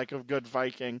Valhalla like a good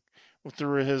Viking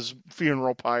through his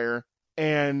funeral pyre.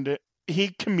 And he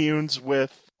communes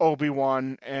with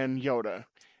Obi-Wan and Yoda.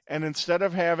 And instead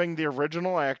of having the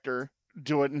original actor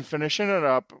do it and finishing it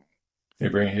up, They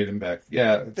bring Hayden back.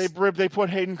 Yeah. they put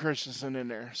Hayden Christensen in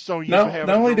there. So you No, have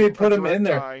not only a they put him direct in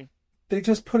there, tie. they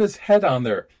just put his head on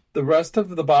there. The rest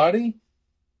of the body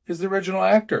is the original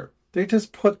actor. They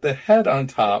just put the head on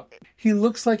top. He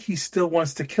looks like he still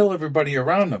wants to kill everybody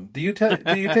around him. Do you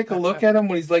take a look at him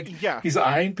when he's like Yeah. he's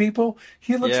eyeing people?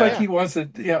 He looks Yeah. like he wants to.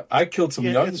 Yeah, I killed some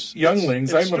younglings. it's I'm going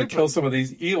to stupid. kill some of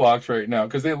these Ewoks right now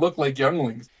because they look like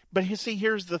younglings. But you see,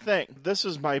 here's the thing. This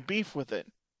is my beef with it.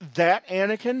 That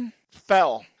Anakin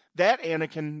fell. That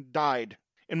Anakin died,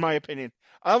 in my opinion.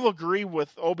 I'll agree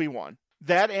with Obi-Wan.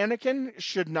 That Anakin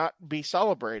should not be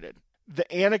celebrated. The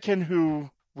Anakin who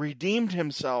redeemed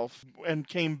himself and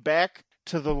came back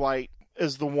to the light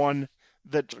is the one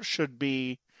that should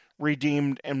be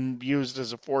redeemed and used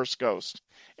as a Force ghost.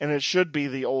 And it should be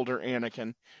the older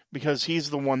Anakin because he's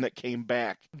the one that came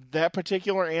back. That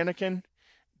particular Anakin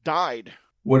died.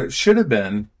 What it should have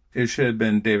been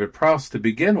David Prowse to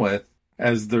begin with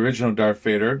as the original Darth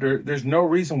Vader. There's no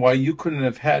reason why you couldn't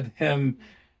have had him.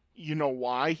 You know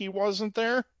why he wasn't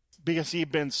there? Because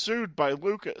he'd been sued by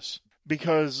Lucas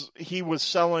because he was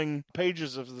selling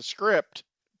pages of the script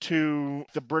to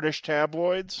the British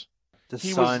tabloids.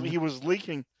 He was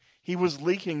leaking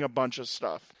a bunch of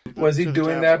stuff. Was he to the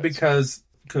doing that tabloids.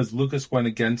 because Lucas went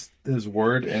against his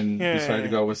word and decided to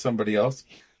go with somebody else?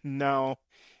 No.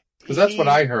 Because that's what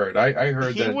I heard. I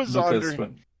heard he that was Lucas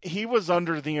went. He was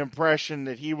under the impression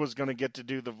that he was going to get to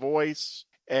do the voice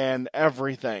and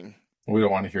everything. We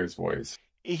don't want to hear his voice.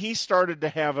 He started to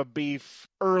have a beef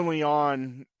early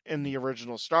on in the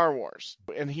original Star Wars,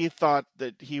 and he thought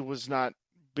that he was not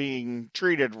being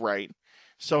treated right.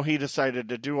 So he decided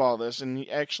to do all this, and he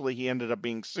ended up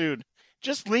being sued.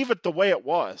 Just leave it the way it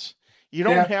was. You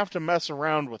don't have to mess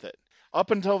around with it. Up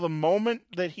until the moment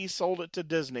that he sold it to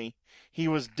Disney, he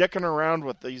was dicking around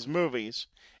with these movies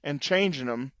and changing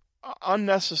them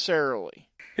unnecessarily.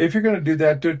 If you're going to do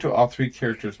that, do it to all three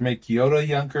characters. Make Yoda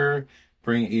younger.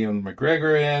 Bring Ian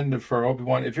McGregor in for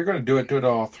Obi-Wan. If you're going to do it to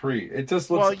all three. It just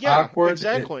looks awkward.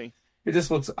 Exactly. It just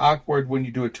looks awkward when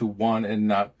you do it to one and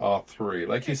not all three.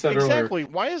 Like you said earlier. Exactly.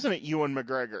 Why isn't it Ewan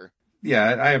McGregor?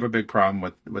 Yeah, I have a big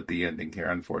problem with the ending here,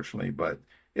 unfortunately. But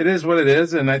it is what it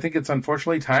is, and I think it's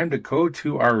unfortunately time to go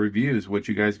to our reviews. Would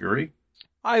you guys agree?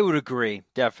 I would agree,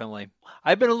 definitely.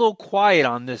 I've been a little quiet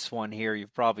on this one here,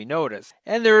 you've probably noticed.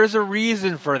 And there is a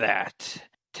reason for that.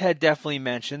 Ted definitely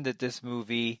mentioned that this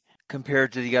movie,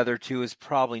 compared to the other two, is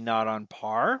probably not on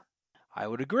par. I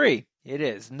would agree. It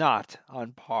is not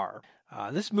on par.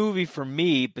 This movie, for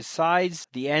me, besides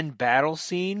the end battle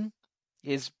scene,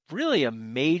 is really a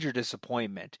major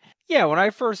disappointment. Yeah, when I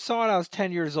first saw it, I was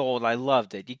 10 years old. I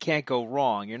loved it. You can't go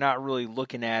wrong. You're not really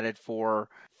looking at it for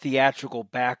theatrical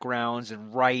backgrounds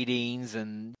and writings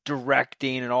and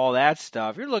directing and all that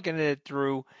stuff. You're looking at it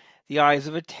through the eyes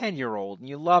of a 10-year-old and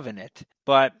you're loving it.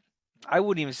 But I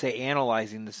wouldn't even say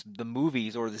analyzing the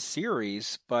movies or the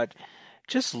series, but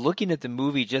just looking at the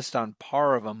movie just on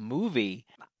par of a movie,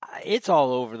 it's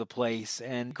all over the place.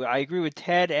 And I agree with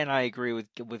Ted and I agree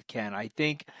with Ken. I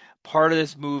think part of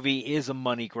this movie is a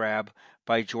money grab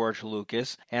by George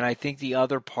Lucas, and I think the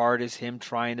other part is him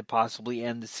trying to possibly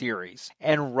end the series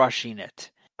and rushing it.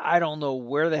 I don't know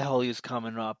where the hell he was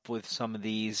coming up with some of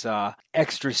these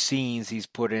extra scenes he's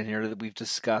put in here that we've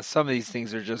discussed. Some of these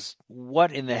things are just,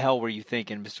 what in the hell were you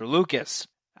thinking, Mr. Lucas?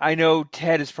 I know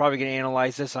Ted is probably going to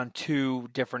analyze this on two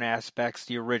different aspects,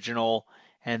 the original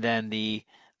and then the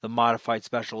modified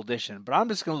special edition. But I'm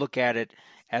just going to look at it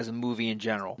as a movie in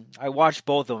general. I watched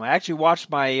both of them. I actually watched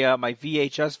my my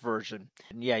VHS version.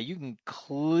 And yeah, you can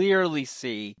clearly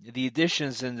see the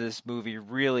additions in this movie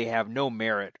really have no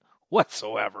merit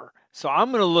whatsoever. So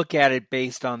I'm going to look at it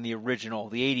based on the original,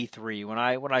 the 83. When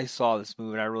I saw this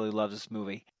movie, and I really love this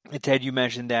movie. And Ted, you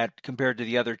mentioned that compared to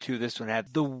the other two, this one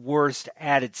had the worst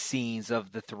added scenes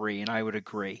of the three, and I would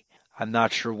agree. I'm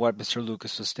not sure what Mr.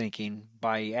 Lucas was thinking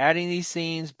by adding these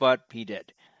scenes, but he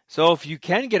did. So if you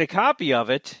can get a copy of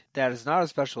it, that is not a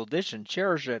special edition,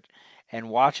 cherish it and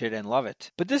watch it and love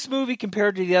it. But this movie,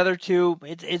 compared to the other two,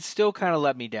 it still kind of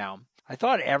let me down. I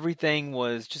thought everything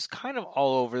was just kind of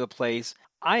all over the place.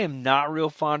 I am not real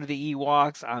fond of the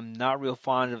Ewoks. I'm not real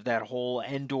fond of that whole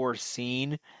Endor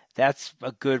scene. That's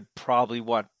a good probably,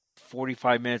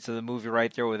 45 minutes of the movie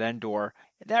right there with Endor.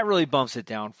 That really bumps it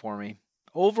down for me.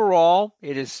 Overall,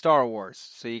 it is Star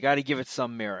Wars, so you got to give it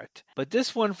some merit. But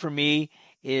this one for me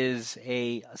is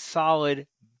a solid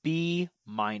B-.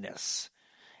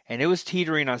 And it was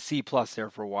teetering on C+ there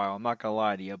for a while. I'm not going to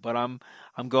lie to you, but I'm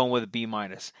going with a B-.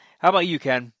 How about you,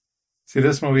 Ken? See,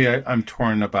 this movie I'm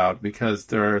torn about because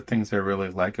there are things I really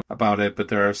like about it, but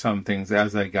there are some things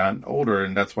as I got older,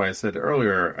 and that's why I said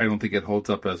earlier, I don't think it holds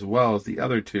up as well as the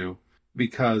other two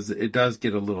because it does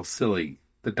get a little silly.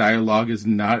 The dialogue is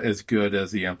not as good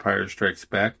as The Empire Strikes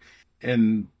Back.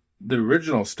 In the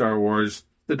original Star Wars,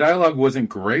 the dialogue wasn't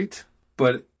great,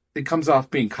 but it comes off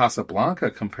being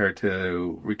Casablanca compared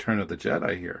to Return of the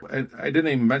Jedi here. I didn't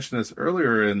even mention this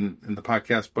earlier in the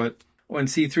podcast, but when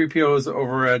C-3PO is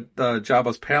over at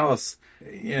Jabba's palace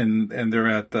and they're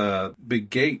at the big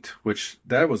gate, which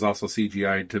that was also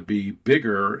CGI to be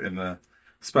bigger in the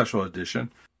special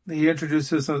edition, he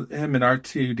introduces him in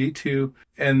R2-D2,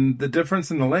 and the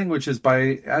difference in the language is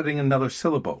by adding another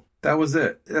syllable. That was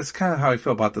it. That's kind of how I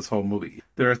feel about this whole movie.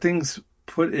 There are things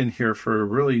put in here for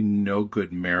really no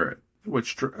good merit,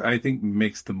 which I think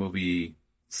makes the movie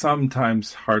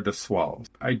sometimes hard to swallow.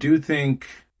 I do think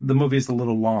the movie is a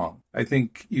little long. I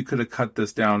think you could have cut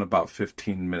this down about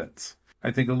 15 minutes. I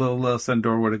think a little less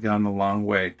Endor would have gone a long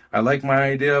way. I like my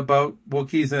idea about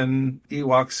Wookiees and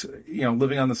Ewoks,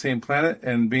 living on the same planet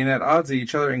and being at odds with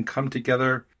each other and come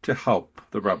together to help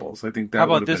the rebels. I think that. How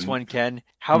about this one, Ken?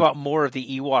 How about more of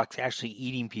the Ewoks actually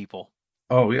eating people?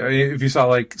 Oh, yeah, if you saw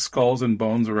like skulls and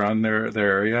bones around their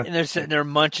area. And they're sitting there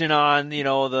munching on,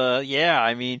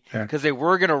 because they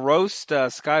were going to roast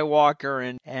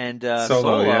Skywalker and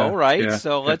Solo, right? Yeah,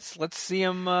 so let's see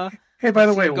them. Hey, by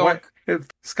the way, if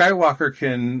Skywalker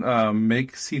can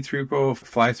make C-3PO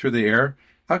fly through the air,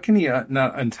 how can he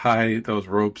not untie those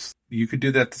ropes? You could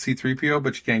do that to C-3PO,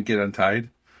 but you can't get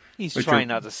untied. He's trying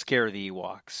not to scare the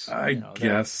Ewoks. I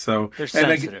guess so. They're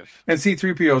sensitive. And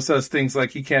C-3PO says things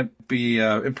like he can't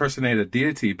impersonate a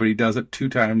deity, but he does it 2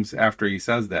 times after he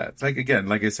says that. It's like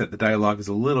I said, the dialogue is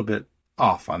a little bit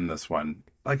off on this one.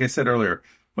 Like I said earlier,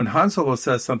 when Han Solo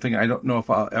says something I don't know if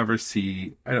I'll ever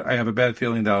see, I have a bad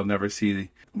feeling that I'll never see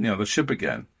the ship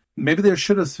again. Maybe there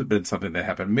should have been something that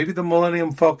happened. Maybe the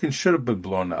Millennium Falcon should have been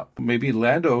blown up. Maybe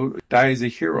Lando dies a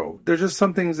hero. There's just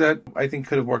some things that I think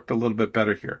could have worked a little bit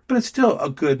better here. But it's still a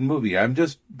good movie. I'm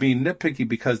just being nitpicky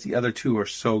because the other two are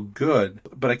so good.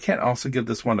 But I can't also give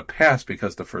this one a pass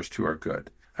because the first two are good.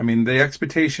 I mean, the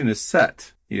expectation is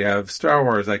set. You have Star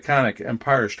Wars, iconic.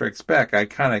 Empire Strikes Back,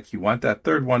 iconic. You want that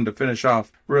third one to finish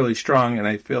off really strong, and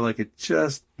I feel like it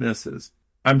just misses.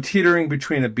 I'm teetering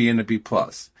between a B and a B+.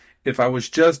 If I was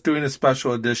just doing a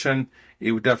special edition,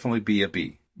 it would definitely be a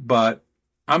B. But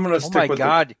I'm going to stick with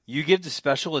you give the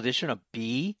special edition a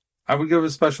B? I would give a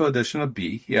special edition a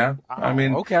B, yeah. Oh,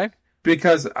 okay.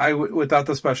 Because without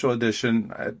the special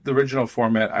edition, the original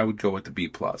format, I would go with the B+.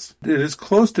 It is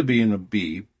close to being a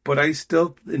B, but I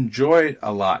still enjoy it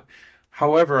a lot.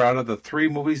 However, out of the 3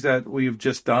 movies that we've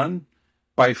just done,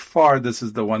 by far this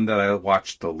is the one that I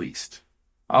watched the least.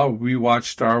 I'll rewatch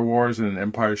Star Wars and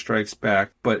Empire Strikes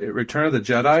Back, but Return of the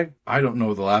Jedi, I don't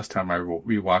know the last time I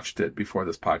rewatched it before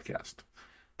this podcast.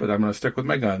 But I'm going to stick with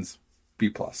my guns, B+.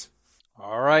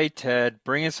 All right, Ted,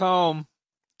 bring us home.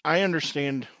 I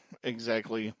understand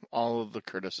exactly all of the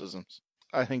criticisms.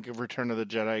 I think Return of the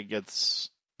Jedi gets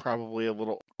probably a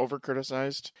little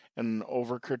over-criticized and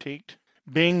over-critiqued.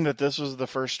 Being that this was the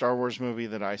first Star Wars movie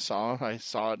that I saw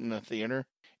it in the theater.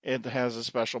 It has a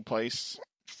special place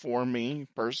for me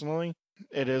personally.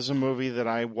 It is a movie that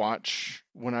I watch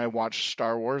when I watch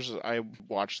Star Wars. I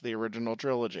watch the original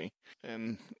trilogy,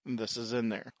 and this is in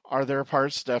there. Are there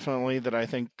parts definitely that I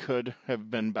think could have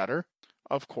been better?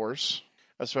 Of course,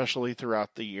 especially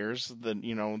throughout the years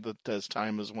that as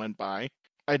time has went by.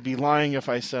 I'd be lying if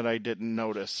I said I didn't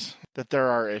notice that there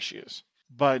are issues,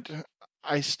 but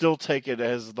I still take it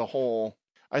as the whole.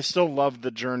 I still love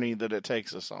the journey that it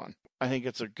takes us on. I think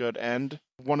it's a good end.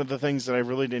 One of the things that I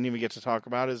really didn't even get to talk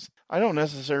about is I don't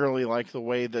necessarily like the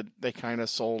way that they kind of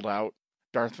sold out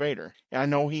Darth Vader. I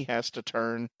know he has to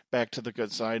turn back to the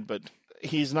good side, but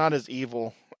he's not as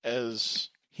evil as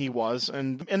he was.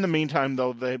 And in the meantime,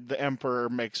 though, the Emperor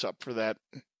makes up for that.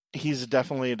 He's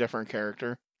definitely a different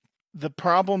character. The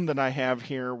problem that I have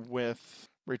here with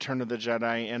Return of the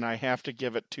Jedi, and I have to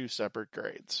give it 2 separate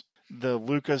grades. The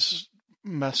Lucas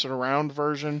messing around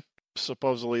version,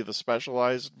 supposedly the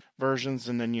specialized versions,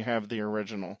 and then you have the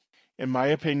original. In my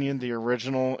opinion, the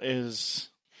original it's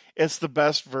the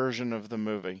best version of the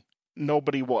movie.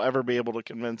 Nobody will ever be able to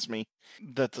convince me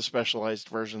that the specialized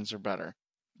versions are better.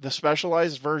 The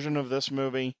specialized version of this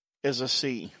movie is a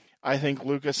C. I think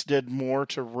Lucas did more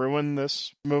to ruin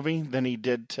this movie than he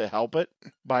did to help it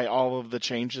by all of the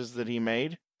changes that he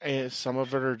made. Some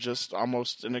of it are just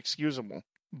almost inexcusable.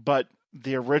 But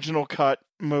the original cut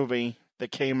movie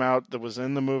that came out, that was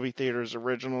in the movie theaters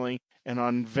originally and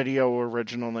on video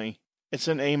originally, it's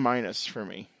an A- for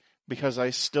me because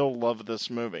I still love this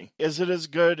movie. Is it as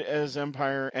good as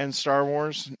Empire and Star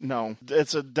Wars? No.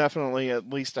 It's definitely at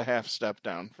least a half step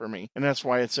down for me, and that's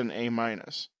why it's an A-.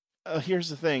 Here's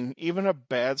the thing. Even a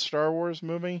bad Star Wars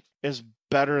movie is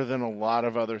better than a lot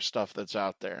of other stuff that's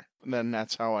out there. And then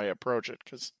that's how I approach it,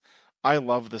 because I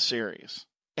love the series.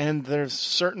 And there's a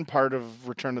certain part of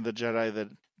Return of the Jedi that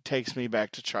takes me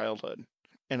back to childhood.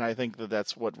 And I think that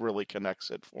that's what really connects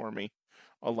it for me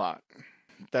a lot.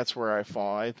 That's where I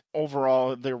fall.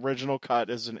 Overall, the original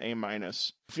cut is an A-.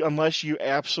 Unless you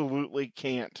absolutely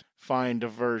can't find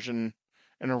an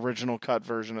original cut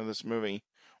version of this movie,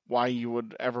 why you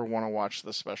would ever want to watch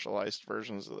the specialized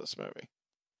versions of this movie.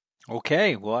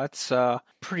 Okay, well, that's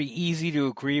pretty easy to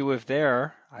agree with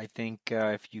there. I think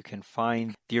if you can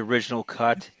find the original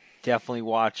cut, definitely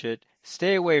watch it.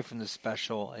 Stay away from the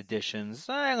special editions,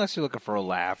 unless you're looking for a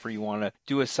laugh or you want to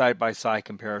do a side-by-side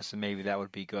comparison. Maybe that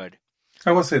would be good.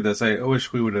 I will say this. I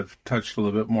wish we would have touched a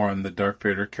little bit more on the Darth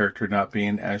Vader character not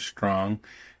being as strong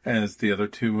as the other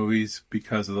 2 movies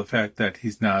because of the fact that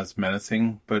he's not as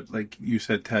menacing. But like you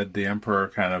said, Ted, the Emperor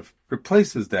kind of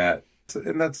replaces that.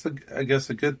 And that's, I guess,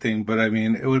 a good thing. But I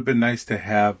mean, it would have been nice to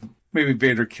have maybe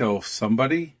Vader kill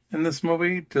somebody in this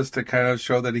movie just to kind of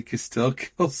show that he could still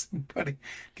kill somebody.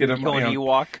 Get him, kill an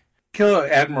Ewok. Kill an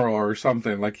Admiral or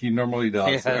something like he normally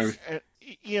does. Yes.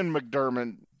 Ian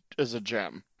McDiarmid is a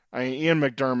gem. Ian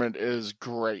McDiarmid is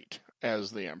great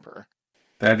as the Emperor.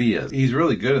 That he is. He's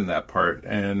really good in that part.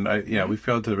 And we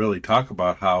failed to really talk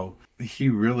about how he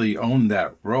really owned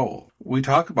that role. We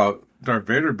talk about Darth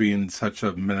Vader being such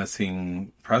a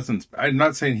menacing presence. I'm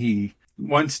not saying he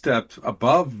one step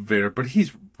above Vader, but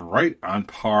he's right on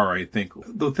par, I think.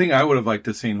 The thing I would have liked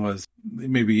to seen was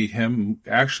maybe him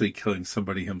actually killing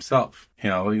somebody himself.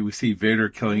 We see Vader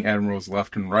killing admirals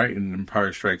left and right in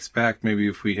Empire Strikes Back. Maybe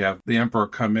if we have the Emperor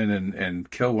come in and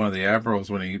kill one of the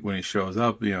admirals when he shows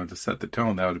up, to set the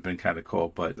tone, that would have been kind of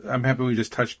cool. But I'm happy we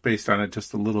just touched base on it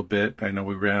just a little bit. I know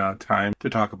we ran out of time to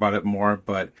talk about it more,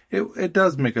 but it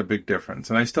does make a big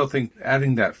difference. And I still think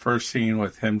adding that first scene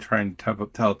with him trying to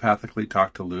telepathically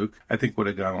talk to Luke, I think would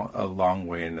have gone a long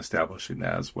way in establishing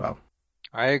that as well.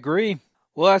 I agree.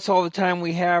 Well, that's all the time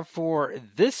we have for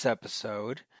this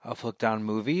episode of Hooked on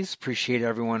Movies. Appreciate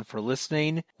everyone for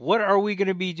listening. What are we going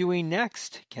to be doing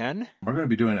next, Ken? We're going to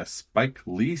be doing a Spike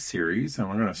Lee series, and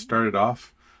we're going to start it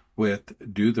off with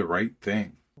Do the Right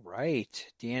Thing. Right.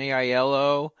 Danny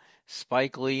Aiello,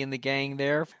 Spike Lee and the gang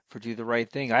there for Do the Right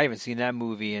Thing. I haven't seen that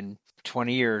movie in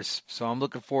 20 years, so I'm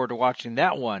looking forward to watching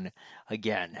that one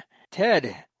again.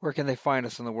 Ted, where can they find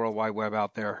us on the World Wide Web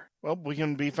out there? Well, we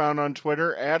can be found on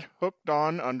Twitter at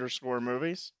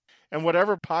hookedon_movies. And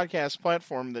whatever podcast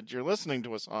platform that you're listening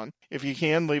to us on, if you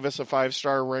can, leave us a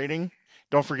 5-star rating.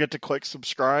 Don't forget to click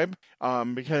subscribe.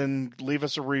 You can leave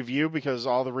us a review because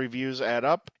all the reviews add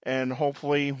up. And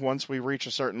hopefully, once we reach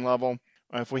a certain level,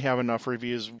 if we have enough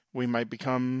reviews, we might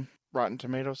become Rotten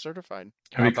Tomatoes certified.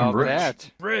 How about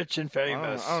that? Rich and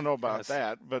famous. I don't know about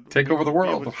that, but take over the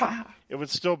world. It would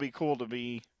still be cool to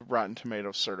be Rotten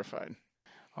Tomatoes certified.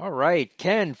 All right,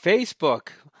 Ken, Facebook.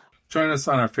 Join us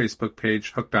on our Facebook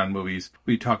page, Hooked on Movies.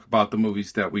 We talk about the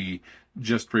movies that we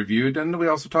just reviewed, and we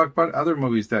also talk about other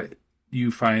movies that you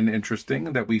find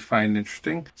interesting, that we find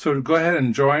interesting. So go ahead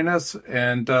and join us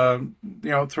and,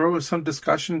 throw some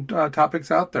discussion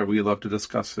topics out there. We love to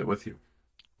discuss it with you.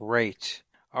 Great.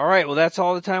 All right, well, that's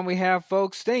all the time we have,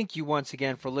 folks. Thank you once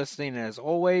again for listening. And as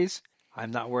always,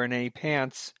 I'm not wearing any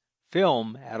pants.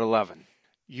 Film at 11.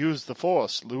 Use the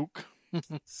Force, Luke.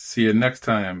 See you next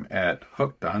time at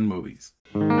Hooked on Movies.